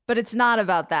 but it's not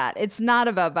about that. It's not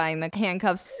about buying the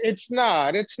handcuffs. It's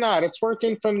not. It's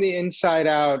working from the inside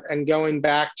out and going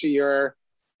back to your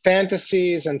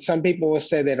fantasies. And some people will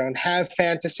say they don't have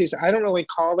fantasies. I don't really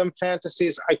call them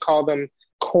fantasies. I call them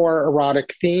core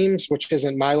erotic themes, which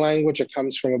isn't my language. It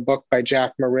comes from a book by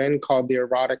Jack Morin called The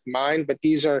Erotic Mind. But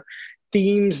these are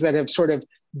themes that have sort of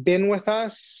been with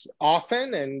us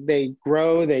often, and they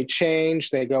grow, they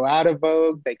change, they go out of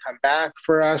vogue, they come back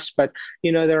for us. But,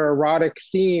 there are erotic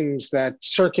themes that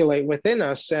circulate within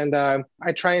us. And I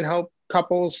try and help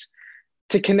couples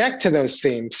to connect to those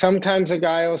themes. Sometimes a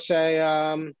guy will say,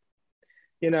 I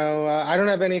don't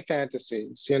have any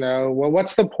fantasies. Well,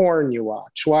 what's the porn you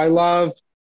watch? Well, I love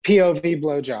POV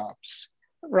blowjobs,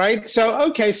 right?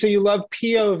 So you love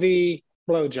POV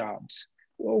blowjobs.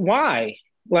 Well, why?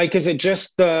 Like, is it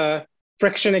just the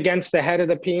friction against the head of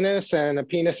the penis and a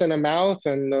penis in a mouth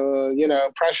and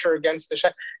the, pressure against the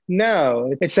chest?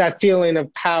 No, it's that feeling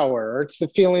of power, or it's the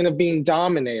feeling of being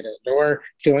dominated, or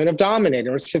feeling of dominated,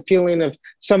 or it's the feeling of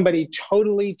somebody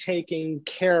totally taking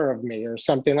care of me or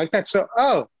something like that. So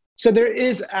there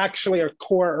is actually a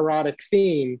core erotic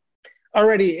theme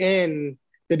already in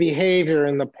the behavior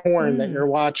and the porn that you're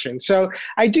watching. So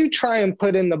I do try and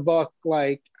put in the book,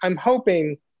 like, I'm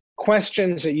hoping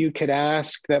questions that you could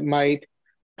ask that might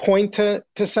point to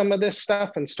some of this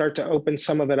stuff and start to open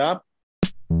some of it up.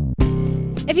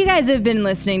 If you guys have been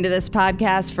listening to this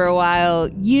podcast for a while,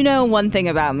 you know one thing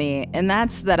about me, and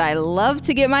that's that I love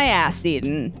to get my ass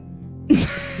eaten.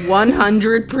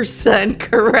 100%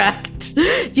 correct.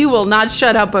 You will not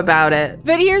shut up about it.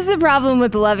 But here's the problem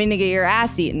with loving to get your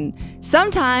ass eaten.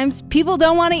 Sometimes people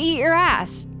don't want to eat your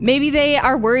ass. Maybe they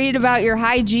are worried about your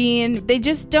hygiene. They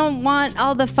just don't want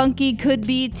all the funky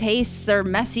could-be tastes or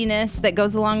messiness that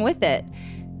goes along with it.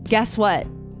 Guess what?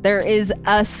 There is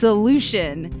a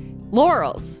solution.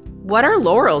 Laurels. What are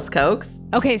laurels, Cokes?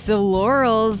 Okay, so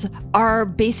laurels are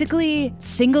basically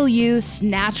single-use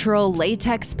natural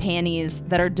latex panties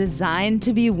that are designed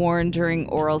to be worn during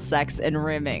oral sex and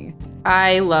rimming.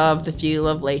 I love the feel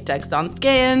of latex on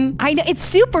skin. I know, it's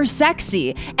super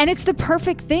sexy, and it's the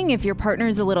perfect thing if your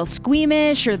partner's a little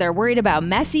squeamish or they're worried about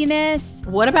messiness.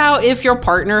 What about if your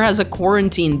partner has a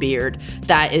quarantine beard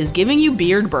that is giving you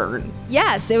beard burn?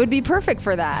 Yes, it would be perfect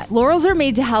for that. Laurels are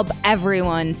made to help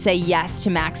everyone say yes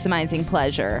to maximizing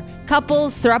pleasure.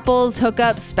 Couples, thruples,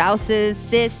 hookups, spouses,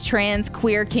 cis, trans,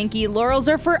 queer, kinky, Laurels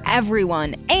are for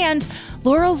everyone. And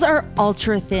Laurels are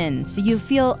ultra thin, so you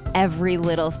feel every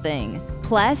little thing.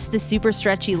 Plus, the super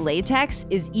stretchy latex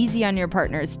is easy on your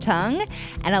partner's tongue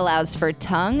and allows for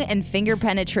tongue and finger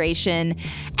penetration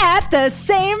at the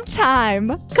same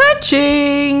time.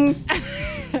 Ka-ching!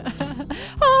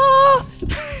 Oh.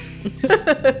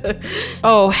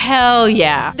 Oh, hell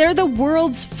yeah. They're the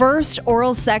world's first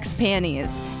oral sex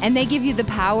panties, and they give you the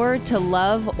power to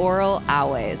love oral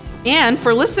always. And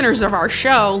for listeners of our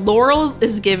show, Laurels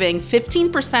is giving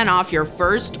 15% off your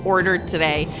first order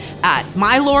today at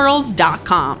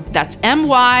mylaurels.com. That's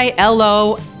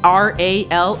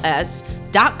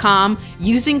MYLORALS.com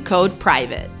using code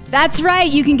PRIVATE. That's right,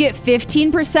 you can get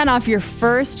 15% off your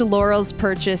first Laurels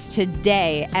purchase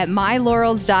today at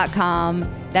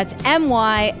mylaurels.com. That's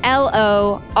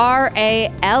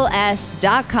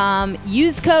MYLORALS.com.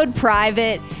 Use code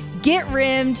PRIVATE. Get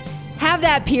rimmed. Have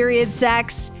that period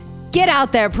sex. Get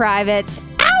out there, privates.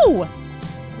 Ow!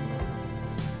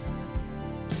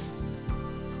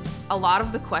 A lot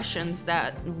of the questions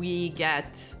that we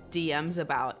get DMs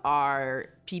about are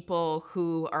people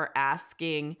who are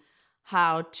asking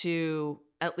how to,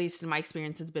 at least in my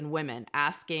experience, it's been women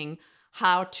asking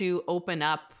how to open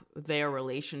up their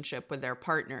relationship with their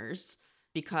partners,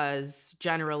 because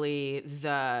generally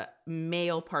the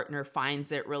male partner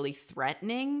finds it really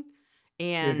threatening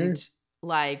and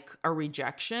like a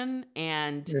rejection.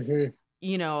 And,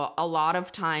 you know, a lot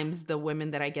of times the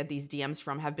women that I get these DMs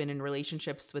from have been in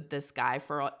relationships with this guy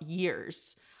for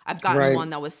years. I've gotten one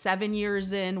that was 7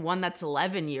 years in, one that's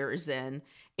 11 years in,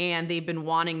 and they've been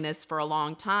wanting this for a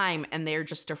long time, and they're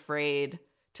just afraid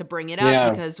to bring it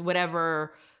up because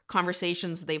whatever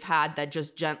conversations they've had that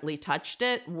just gently touched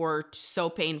it were so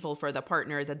painful for the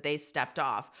partner that they stepped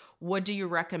off. What do you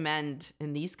recommend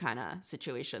in these kind of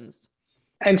situations?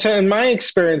 And so in my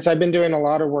experience, I've been doing a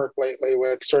lot of work lately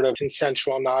with sort of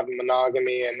consensual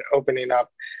non-monogamy and opening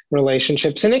up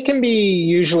relationships. And it can be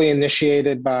usually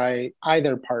initiated by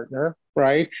either partner,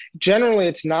 right? Generally,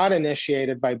 it's not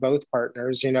initiated by both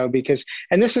partners, you know, because,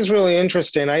 and this is really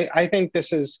interesting. I think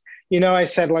this is, you know, I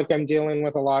said like I'm dealing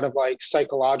with a lot of like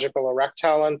psychological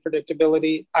erectile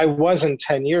unpredictability. I wasn't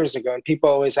 10 years ago, and people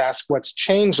always ask what's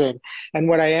changing. And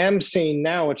what I am seeing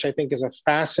now, which I think is a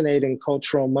fascinating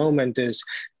cultural moment, is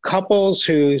couples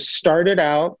who started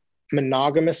out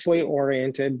monogamously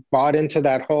oriented, bought into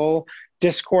that whole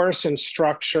discourse and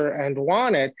structure and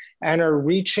want it, and are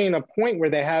reaching a point where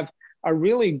they have a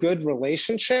really good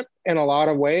relationship in a lot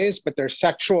of ways, but their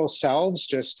sexual selves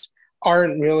just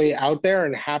aren't really out there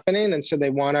and happening. And so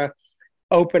they want to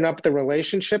open up the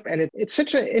relationship. And it's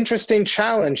such an interesting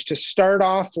challenge to start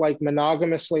off like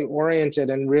monogamously oriented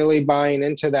and really buying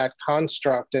into that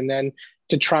construct, and then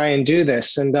to try and do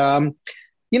this. And,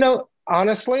 you know,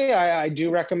 honestly, I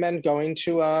do recommend going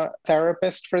to a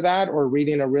therapist for that, or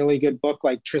reading a really good book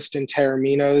like Tristan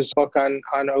Taormino's book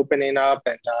on opening up.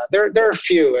 And there are a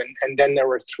few, and then there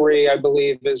were 3, I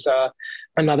believe, is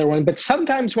another one. But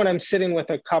sometimes when I'm sitting with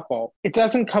a couple, it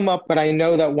doesn't come up, but I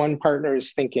know that one partner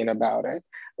is thinking about it,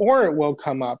 or it will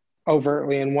come up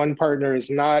overtly and one partner is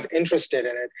not interested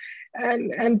in it.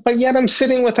 But yet I'm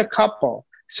sitting with a couple.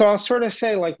 So I'll sort of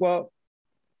say like, well,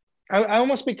 I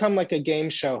almost become like a game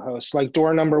show host, like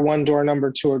door number 1, door number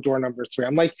 2, or door number 3.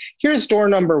 I'm like, here's door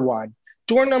number 1.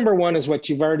 Door number 1 is what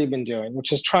you've already been doing,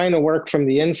 which is trying to work from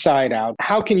the inside out.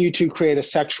 How can you two create a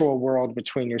sexual world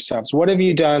between yourselves? What have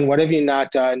you done? What have you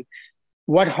not done?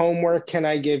 What homework can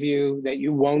I give you that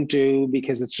you won't do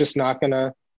because it's just not going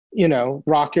to, you know,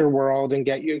 rock your world and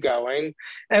get you going?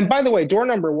 And by the way, door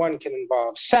number 1 can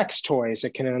involve sex toys.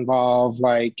 It can involve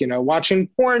like, you know, watching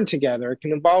porn together. It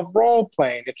can involve role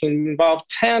playing. It can involve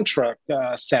tantric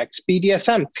sex,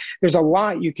 BDSM. There's a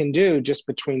lot you can do just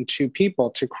between 2 people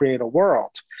to create a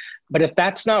world. But if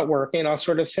that's not working, I'll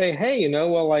sort of say, hey, you know,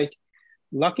 well, like,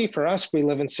 lucky for us, we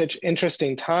live in such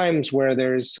interesting times where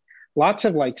there's lots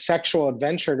of like sexual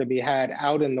adventure to be had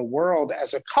out in the world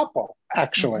as a couple,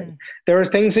 actually. Mm-hmm. There are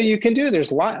things that you can do.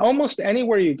 There's almost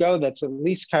anywhere you go that's at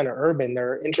least kind of urban.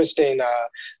 There are interesting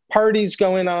parties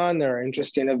going on. There are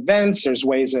interesting events. There's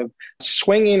ways of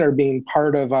swinging or being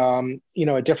part of,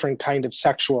 a different kind of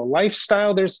sexual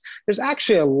lifestyle. There's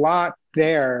actually a lot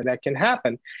there that can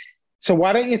happen. So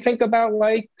why don't you think about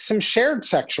like some shared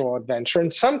sexual adventure?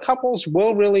 And some couples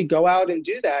will really go out and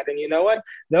do that. And you know what?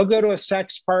 They'll go to a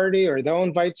sex party or they'll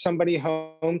invite somebody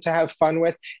home to have fun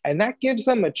with. And that gives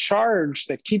them a charge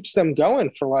that keeps them going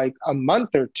for like a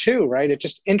month or two, right? It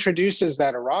just introduces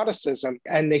that eroticism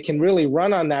and they can really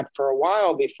run on that for a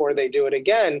while before they do it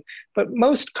again. But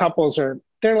most couples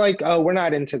they're like, oh, we're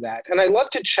not into that. And I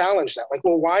love to challenge that. Like,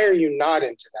 well, why are you not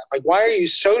into that? Like, why are you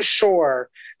so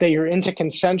sure that you're into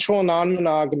consensual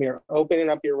non-monogamy or opening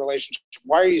up your relationship?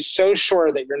 Why are you so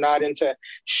sure that you're not into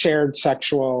shared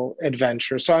sexual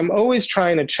adventure? So I'm always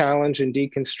trying to challenge and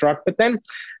deconstruct. But then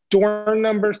door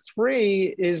number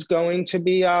 3 is going to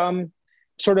be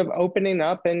sort of opening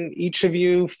up and each of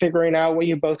you figuring out what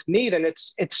you both need. And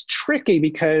it's tricky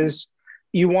because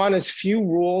you want as few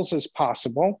rules as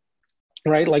possible.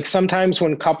 Right? Like sometimes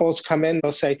when couples come in,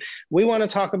 they'll say, we want to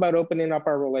talk about opening up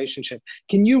our relationship.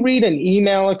 Can you read an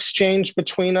email exchange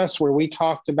between us where we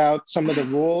talked about some of the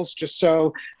rules just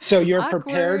so you're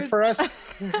prepared for us?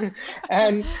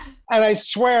 and I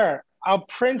swear I'll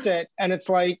print it. And it's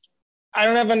like, I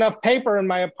don't have enough paper in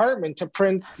my apartment to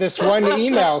print this one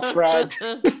email thread.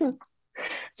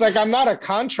 It's like, I'm not a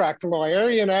contract lawyer,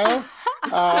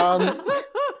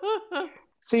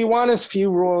 So you want as few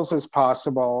rules as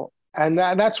possible. And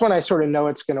that's when I sort of know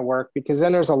it's going to work, because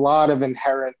then there's a lot of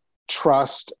inherent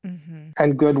trust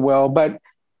and goodwill. But,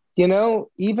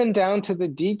 even down to the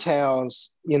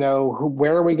details,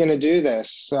 where are we going to do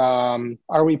this?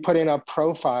 Are we putting up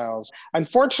profiles?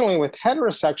 Unfortunately, with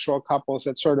heterosexual couples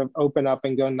that sort of open up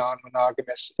and go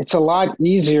non-monogamous, it's a lot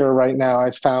easier right now,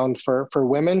 I've found, for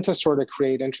women to sort of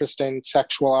create interesting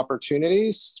sexual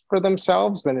opportunities for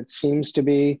themselves than it seems to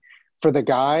be for the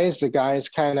guys. The guys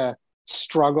kind of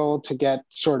struggle to get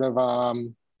sort of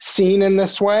seen in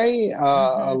this way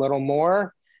a little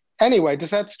more. Anyway,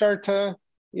 does that start to,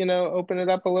 open it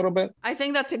up a little bit? I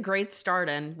think that's a great start,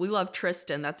 and we love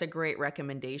Tristan. That's a great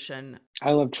recommendation.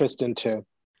 I love Tristan too.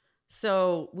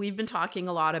 So we've been talking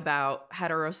a lot about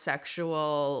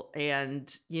heterosexual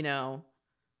and,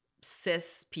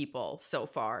 cis people so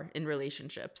far in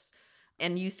relationships.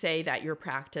 And you say that your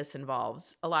practice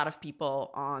involves a lot of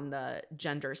people on the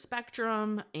gender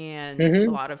spectrum and a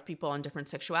lot of people on different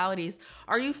sexualities.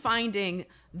 Are you finding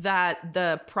that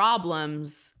the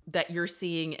problems that you're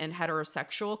seeing in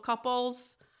heterosexual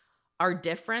couples are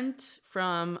different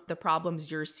from the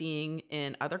problems you're seeing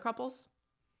in other couples?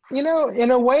 In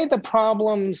a way, the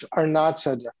problems are not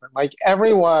so different. Like,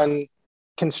 everyone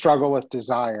can struggle with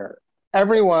desire.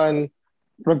 Everyone,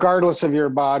 regardless of your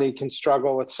body, can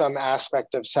struggle with some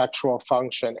aspect of sexual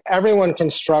function. Everyone can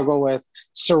struggle with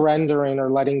surrendering or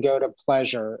letting go to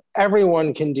pleasure.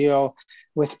 Everyone can deal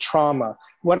with trauma.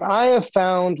 What I have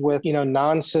found with,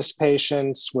 non-cis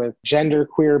patients, with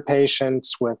genderqueer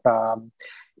patients, with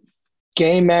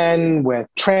gay men, with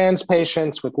trans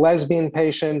patients, with lesbian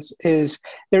patients, is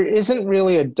there isn't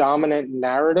really a dominant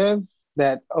narrative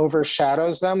that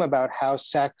overshadows them about how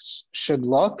sex should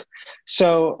look.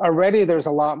 So already there's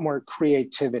a lot more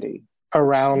creativity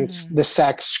around the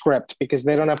sex script because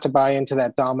they don't have to buy into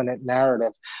that dominant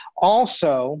narrative.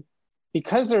 Also,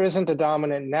 because there isn't a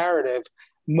dominant narrative,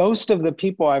 most of the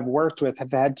people I've worked with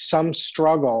have had some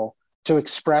struggle to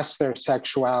express their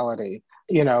sexuality.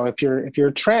 If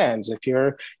you're trans, if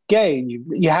you're gay,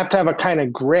 you have to have a kind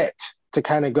of grit to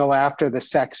kind of go after the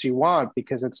sex you want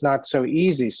because it's not so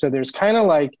easy. So there's kind of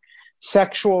like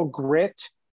sexual grit,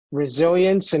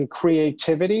 resilience, and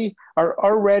creativity are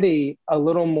already a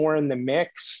little more in the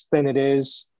mix than it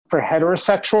is for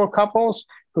heterosexual couples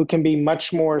who can be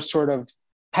much more sort of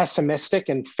pessimistic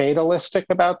and fatalistic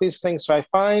about these things. So I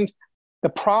find the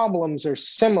problems are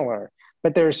similar,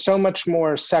 but there's so much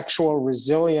more sexual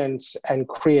resilience and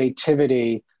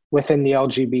creativity within the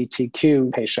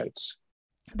LGBTQ patients.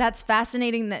 That's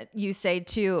fascinating that you say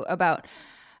too about,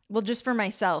 well, just for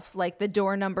myself, like the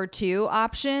door number 2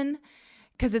 option,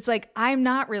 because it's like, I'm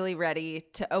not really ready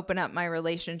to open up my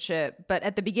relationship. But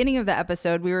at the beginning of the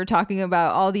episode, we were talking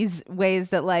about all these ways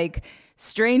that like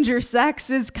stranger sex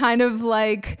is kind of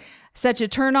like such a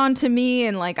turn on to me.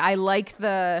 And like, I like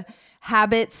the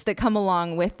habits that come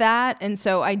along with that. And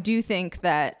so I do think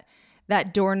that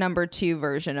door number 2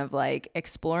 version of like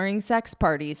exploring sex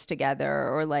parties together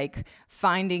or like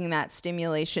finding that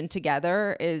stimulation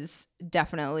together is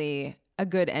definitely a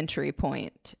good entry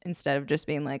point instead of just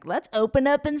being like, let's open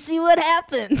up and see what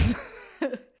happens.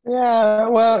 Yeah,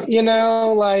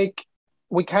 well, like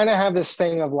we kind of have this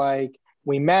thing of like,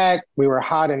 we met, we were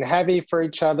hot and heavy for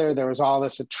each other. There was all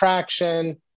this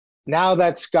attraction. Now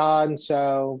that's gone.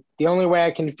 So the only way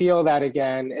I can feel that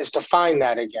again is to find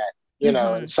that again,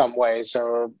 in some ways,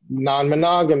 or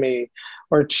non-monogamy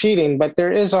or cheating. But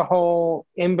there is a whole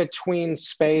in-between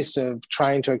space of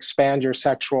trying to expand your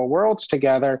sexual worlds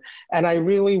together. And I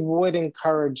really would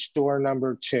encourage door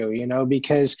number 2,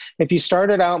 because if you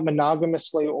started out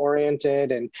monogamously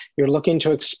oriented and you're looking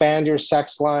to expand your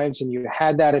sex lives and you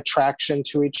had that attraction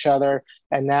to each other,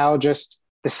 and now just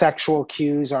the sexual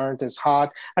cues aren't as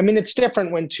hot. I mean, it's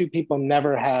different when 2 people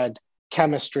never had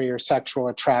chemistry or sexual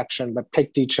attraction, but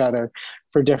picked each other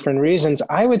for different reasons.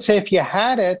 I would say if you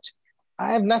had it,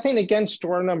 I have nothing against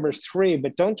door number 3,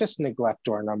 but don't just neglect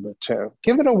door number 2.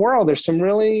 Give it a whirl. There's some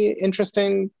really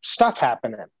interesting stuff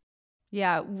happening.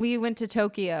 Yeah, we went to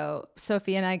Tokyo.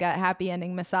 Sophie and I got happy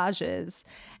ending massages.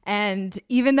 And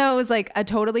even though it was like a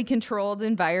totally controlled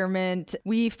environment,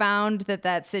 we found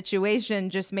that situation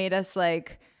just made us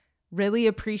like really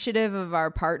appreciative of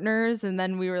our partners. And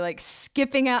then we were like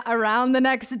skipping around the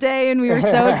next day, and we were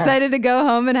so excited to go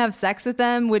home and have sex with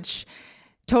them, which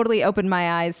totally opened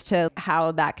my eyes to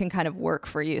how that can kind of work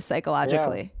for you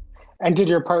psychologically. Yeah. And did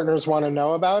your partners want to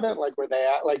know about it? Like, were they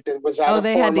was that? Oh,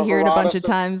 they had to hear it a bunch of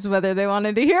times, whether they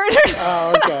wanted to hear it or not.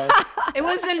 Oh, okay. It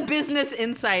was in Business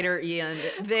Insider, Ian.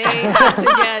 They had to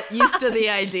get used to the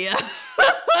idea.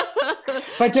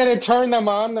 But did it turn them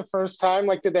on the first time?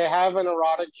 Like, did they have an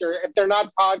erotic curiosity? If they're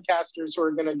not podcasters who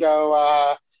are going to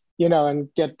go, and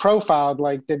get profiled,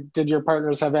 like, did your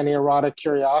partners have any erotic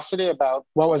curiosity about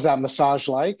what was that massage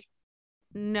like?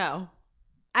 No.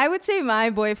 I would say my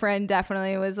boyfriend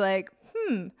definitely was like,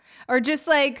 or just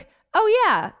like, oh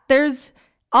yeah, there's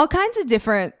all kinds of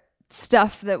different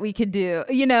stuff that we could do.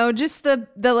 Just the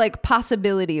like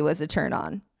possibility was a turn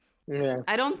on. Yeah.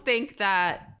 I don't think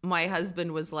that my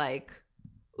husband was like,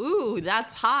 ooh,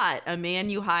 that's hot. A man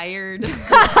you hired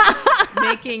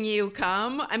making you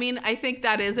come. I mean, I think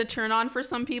that is a turn on for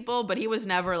some people, but he was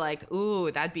never like,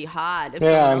 ooh, that'd be hot if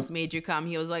someone else made you come.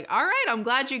 He was like, all right, I'm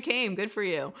glad you came. Good for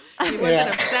you. He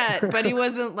wasn't upset, but he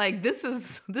wasn't like,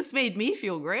 this made me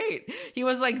feel great. He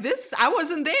was like, I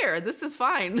wasn't there. This is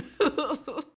fine.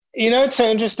 It's so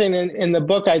interesting. In the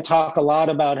book, I talk a lot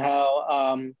about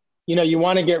how, you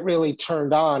want to get really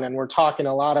turned on, and we're talking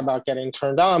a lot about getting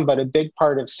turned on, but a big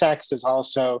part of sex is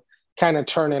also kind of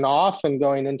turning off and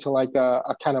going into like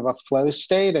a kind of a flow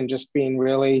state and just being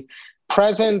really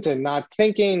present and not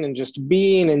thinking and just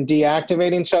being and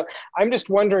deactivating. So I'm just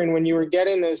wondering, when you were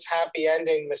getting those happy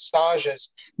ending massages,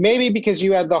 maybe because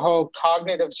you had the whole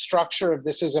cognitive structure of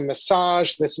this is a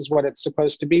massage, this is what it's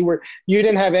supposed to be, where you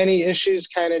didn't have any issues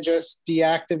kind of just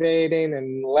deactivating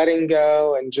and letting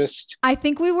go and just... I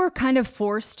think we were kind of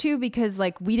forced to, because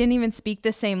like we didn't even speak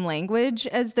the same language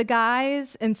as the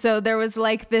guys. And so there was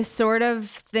like this sort of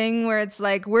thing where it's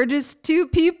like, we're just 2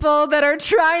 people that are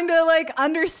trying to like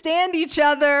understand each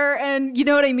other, and you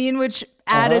know what I mean, which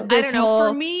added this I don't know. whole...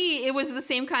 For me, it was the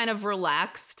same kind of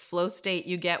relaxed flow state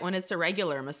you get when it's a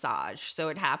regular massage. So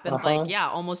it happened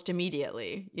almost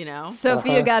immediately,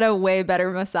 Sophia got a way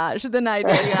better massage than I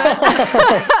did.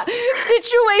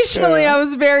 Situationally, I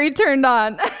was very turned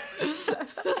on.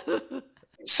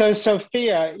 So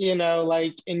Sophia,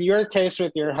 like in your case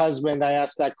with your husband, I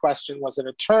asked that question, was it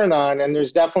a turn on? And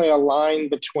there's definitely a line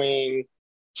between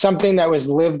something that was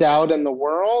lived out in the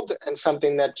world and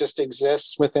something that just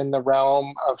exists within the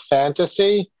realm of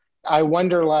fantasy. I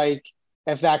wonder, like,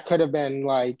 if that could have been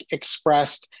like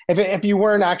expressed, if you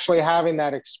weren't actually having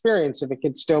that experience, if it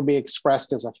could still be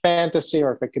expressed as a fantasy,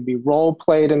 or if it could be role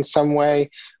played in some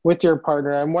way with your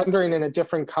partner. I'm wondering in a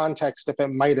different context if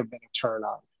it might have been a turn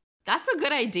on. That's a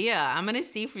good idea. I'm going to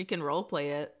see if we can role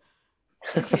play it.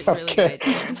 That's a really Okay. good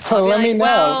idea. So let me know.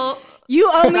 Well, You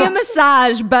owe me a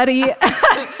massage, buddy.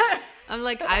 I'm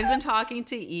like, I've been talking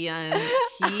to Ian.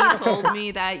 He told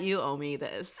me that you owe me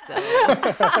this. So.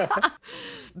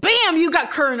 Bam, you got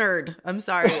Kernered. I'm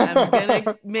sorry. I'm going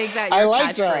to make that your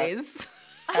catchphrase.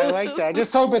 I like that. I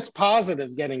just hope it's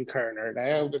positive, getting Kernered.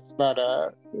 I hope it's not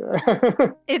a...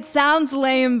 It sounds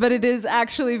lame, but it is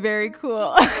actually very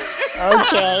cool.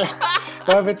 Okay.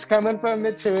 Well, if it's coming from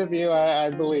the 2 of you, I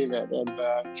believe it. And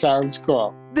it sounds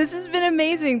cool. This has been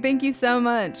amazing. Thank you so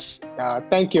much.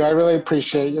 Thank you. I really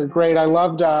appreciate it. You're great. I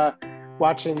loved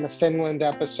watching the Finland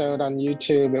episode on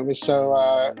YouTube. It was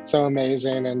so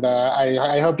amazing. And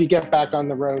I hope you get back on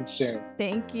the road soon.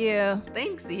 Thank you.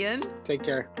 Thanks, Ian. Take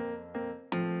care.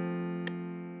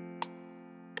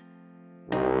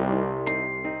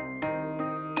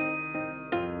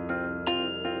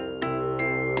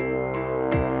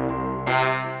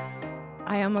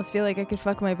 almost feel like I could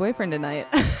fuck my boyfriend tonight.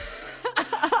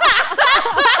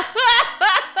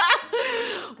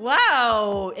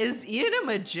 Wow, is Ian a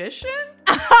magician?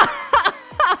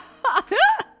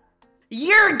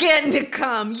 You're getting to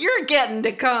come. You're getting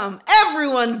to come.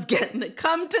 Everyone's getting to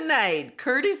come tonight.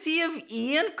 Courtesy of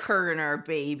Ian Kerner,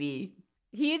 baby.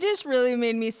 He just really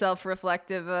made me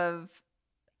self-reflective of,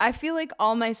 I feel like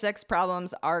all my sex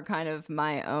problems are kind of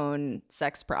my own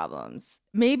sex problems.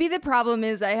 Maybe the problem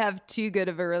is I have too good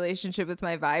of a relationship with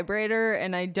my vibrator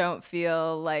and I don't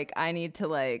feel like I need to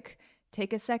like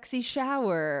take a sexy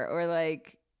shower or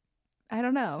like, I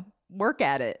don't know, work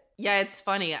at it. Yeah, it's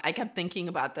funny. I kept thinking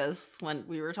about this when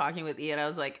we were talking with Ian. I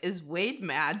was like, is Wade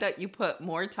mad that you put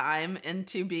more time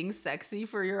into being sexy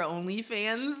for your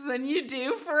OnlyFans than you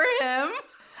do for him?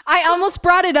 I almost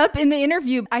brought it up in the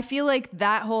interview. I feel like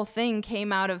that whole thing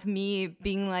came out of me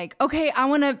being like, okay, I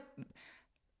want to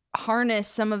harness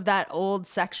some of that old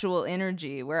sexual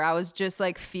energy where I was just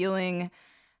like feeling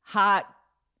hot,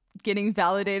 getting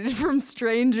validated from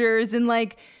strangers and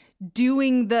like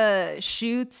doing the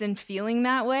shoots and feeling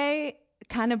that way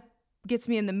kind of gets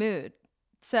me in the mood.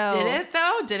 So did it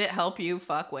though? Did it help you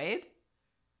fuck Wade?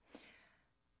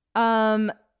 Yeah,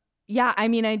 I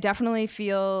mean, I definitely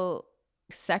feel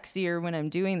sexier when I'm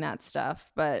doing that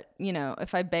stuff, but you know,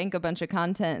 if I bank a bunch of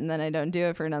content and then I don't do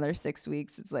it for another 6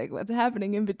 weeks, it's like, what's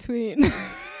happening in between?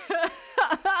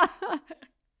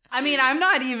 I mean, I'm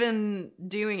not even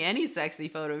doing any sexy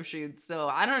photo shoots, so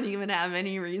I don't even have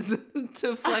any reason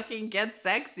to fucking get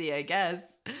sexy, I guess.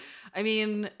 I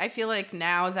mean, I feel like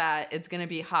now that it's going to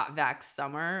be hot vax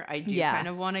summer, I do kind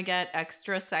of want to get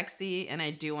extra sexy, and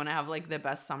I do want to have like the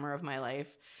best summer of my life.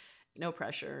 No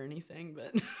pressure or anything,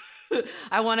 but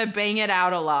I want to bang it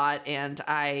out a lot, and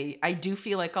I do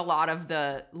feel like a lot of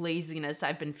the laziness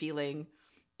I've been feeling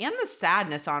and the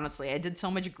sadness, honestly. I did so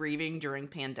much grieving during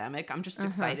pandemic. I'm just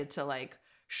excited to like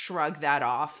shrug that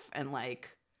off and like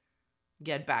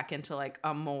get back into like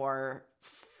a more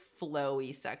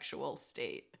flowy sexual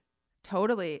state.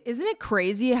 Totally. Isn't it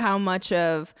crazy how much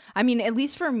of, I mean, at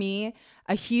least for me,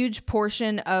 a huge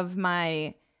portion of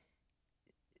my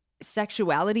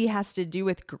sexuality has to do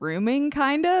with grooming,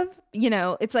 kind of. You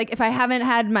know, it's like if I haven't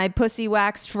had my pussy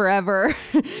waxed forever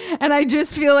and I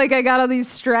just feel like I got all these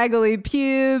straggly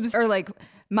pubes or like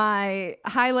my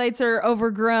highlights are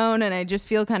overgrown and I just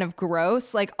feel kind of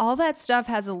gross, like all that stuff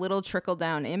has a little trickle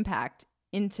down impact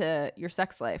into your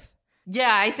sex life.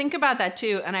 Yeah, I think about that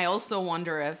too. And I also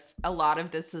wonder if a lot of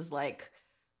this is like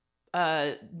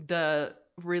the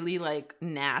really like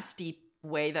nasty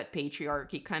way that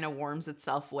patriarchy kind of worms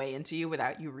itself way into you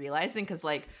without you realizing. Because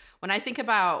like when I think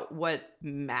about what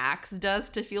Max does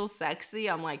to feel sexy,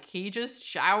 I'm like, he just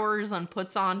showers and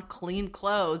puts on clean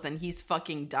clothes and he's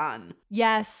fucking done.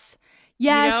 Yes. You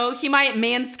know, he might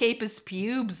manscape his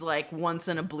pubes like once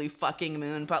in a blue fucking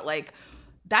moon, but like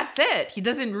that's it. He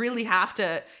doesn't really have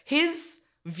to. His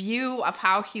view of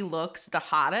how he looks the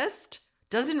hottest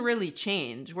doesn't really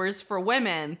change. Whereas for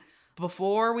women,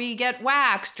 before we get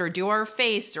waxed or do our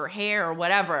face or hair or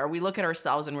whatever, we look at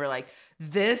ourselves and we're like,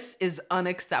 this is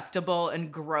unacceptable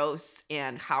and gross.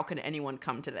 And how can anyone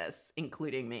come to this,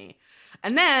 including me?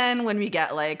 And then when we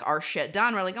get like our shit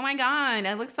done, we're like, oh my God,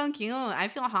 I look so cute. I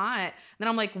feel hot. And then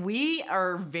I'm like, we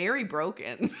are very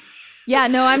broken. Yeah,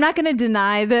 no, I'm not going to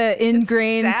deny the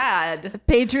ingrained sad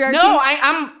patriarchy.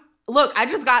 No, look, I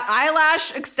just got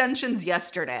eyelash extensions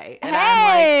yesterday. And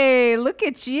hey, look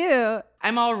at you.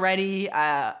 I'm already,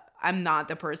 I'm not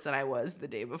the person I was the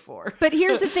day before. But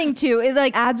here's the thing too, it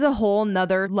like adds a whole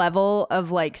nother level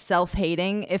of like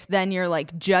self-hating if then you're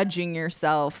like judging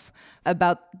yourself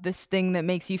about this thing that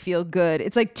makes you feel good.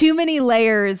 It's like too many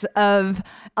layers of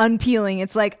unpeeling.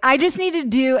 It's like, I just need to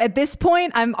do, at this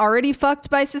point, I'm already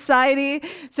fucked by society.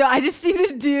 So I just need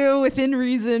to do within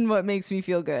reason what makes me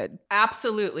feel good.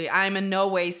 Absolutely. I'm in no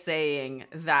way saying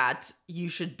that you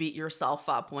should beat yourself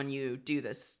up when you do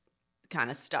this kind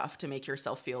of stuff to make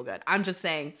yourself feel good. I'm just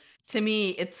saying, to me,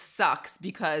 it sucks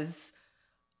because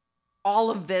all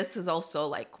of this is also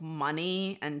like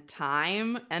money and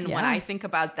time. And when I think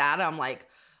about that, I'm like,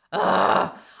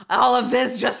 ugh, all of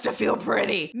this just to feel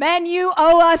pretty. Men, you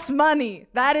owe us money.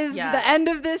 That is the end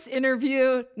of this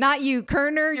interview. Not you,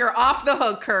 Kerner. You're off the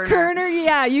hook, Kerner. Kerner,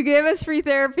 yeah, you gave us free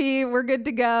therapy. We're good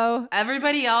to go.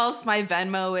 Everybody else, my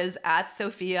Venmo is at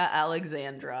Sophia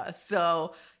Alexandra.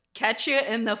 So catch you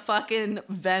in the fucking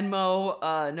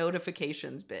Venmo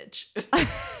notifications, bitch.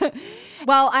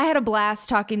 Well, I had a blast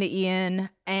talking to Ian.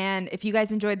 And if you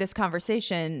guys enjoyed this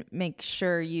conversation, make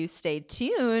sure you stay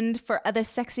tuned for other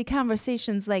sexy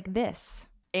conversations like this.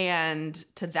 And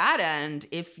to that end,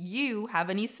 if you have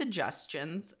any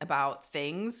suggestions about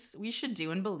things we should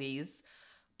do in Belize,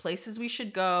 places we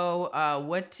should go,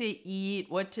 what to eat,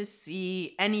 what to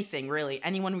see, anything really,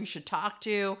 anyone we should talk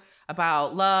to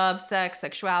about love, sex,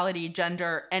 sexuality,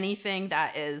 gender, anything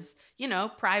that is,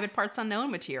 private parts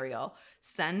unknown material,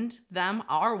 send them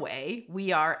our way.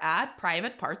 We are at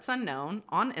Private Parts Unknown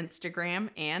on Instagram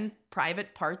and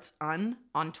Private Parts on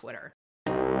Twitter.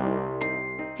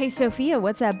 Hey, Sophia,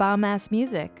 what's that bomb-ass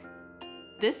music?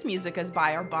 This music is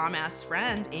by our bomb-ass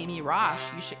friend, Amy Rosh.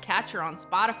 You should catch her on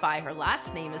Spotify. Her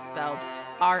last name is spelled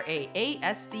Raasch.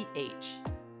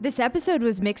 This episode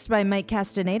was mixed by Mike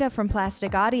Castaneda from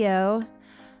Plastic Audio.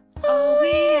 Oh,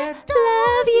 we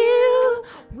love you.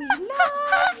 We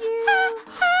love you.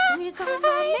 We're gonna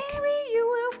marry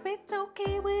you if it's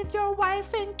okay with your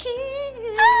wife and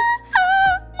kids.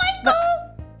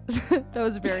 Michael! That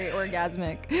was very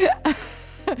orgasmic.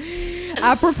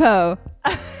 Apropos.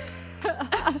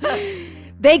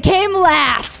 They came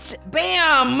last.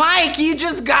 Bam! Mike, you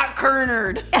just got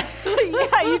Kernered.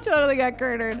 Yeah, you totally got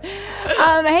Kernered.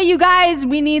 Hey, you guys,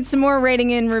 we need some more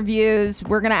rating and reviews.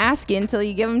 We're going to ask you until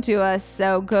you give them to us.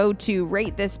 So go to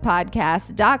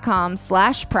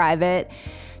ratethispodcast.com/private.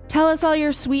 Tell us all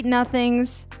your sweet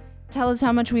nothings. Tell us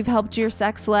how much we've helped your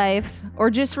sex life. Or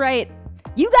just write,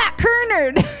 you got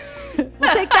Kernered.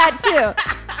 We'll take that too.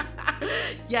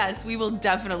 Yes, we will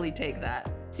definitely take that.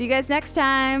 See you guys next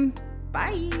time.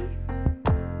 Bye.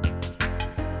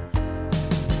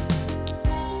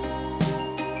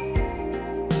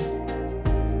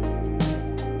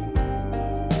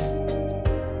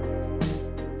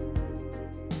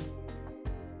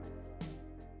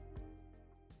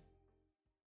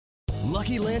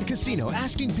 Lucky Land Casino,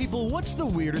 asking people, what's the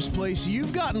weirdest place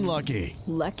you've gotten lucky?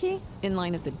 Lucky? In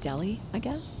line at the deli, I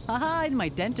guess? Aha, in my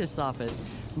dentist's office.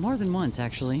 More than once,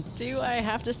 actually. Do I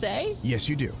have to say? Yes,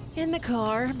 you do. In the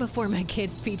car before my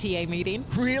kids' PTA meeting.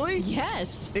 Really?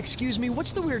 Yes. Excuse me,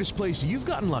 what's the weirdest place you've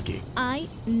gotten lucky? I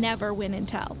never win and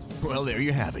tell. Well, there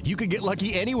you have it. You can get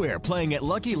lucky anywhere, playing at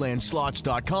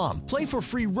LuckyLandSlots.com. Play for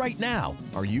free right now.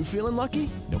 Are you feeling lucky?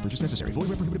 No purchase necessary. Void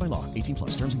where prohibited by law.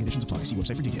 18+. Terms and conditions apply. See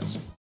website for details.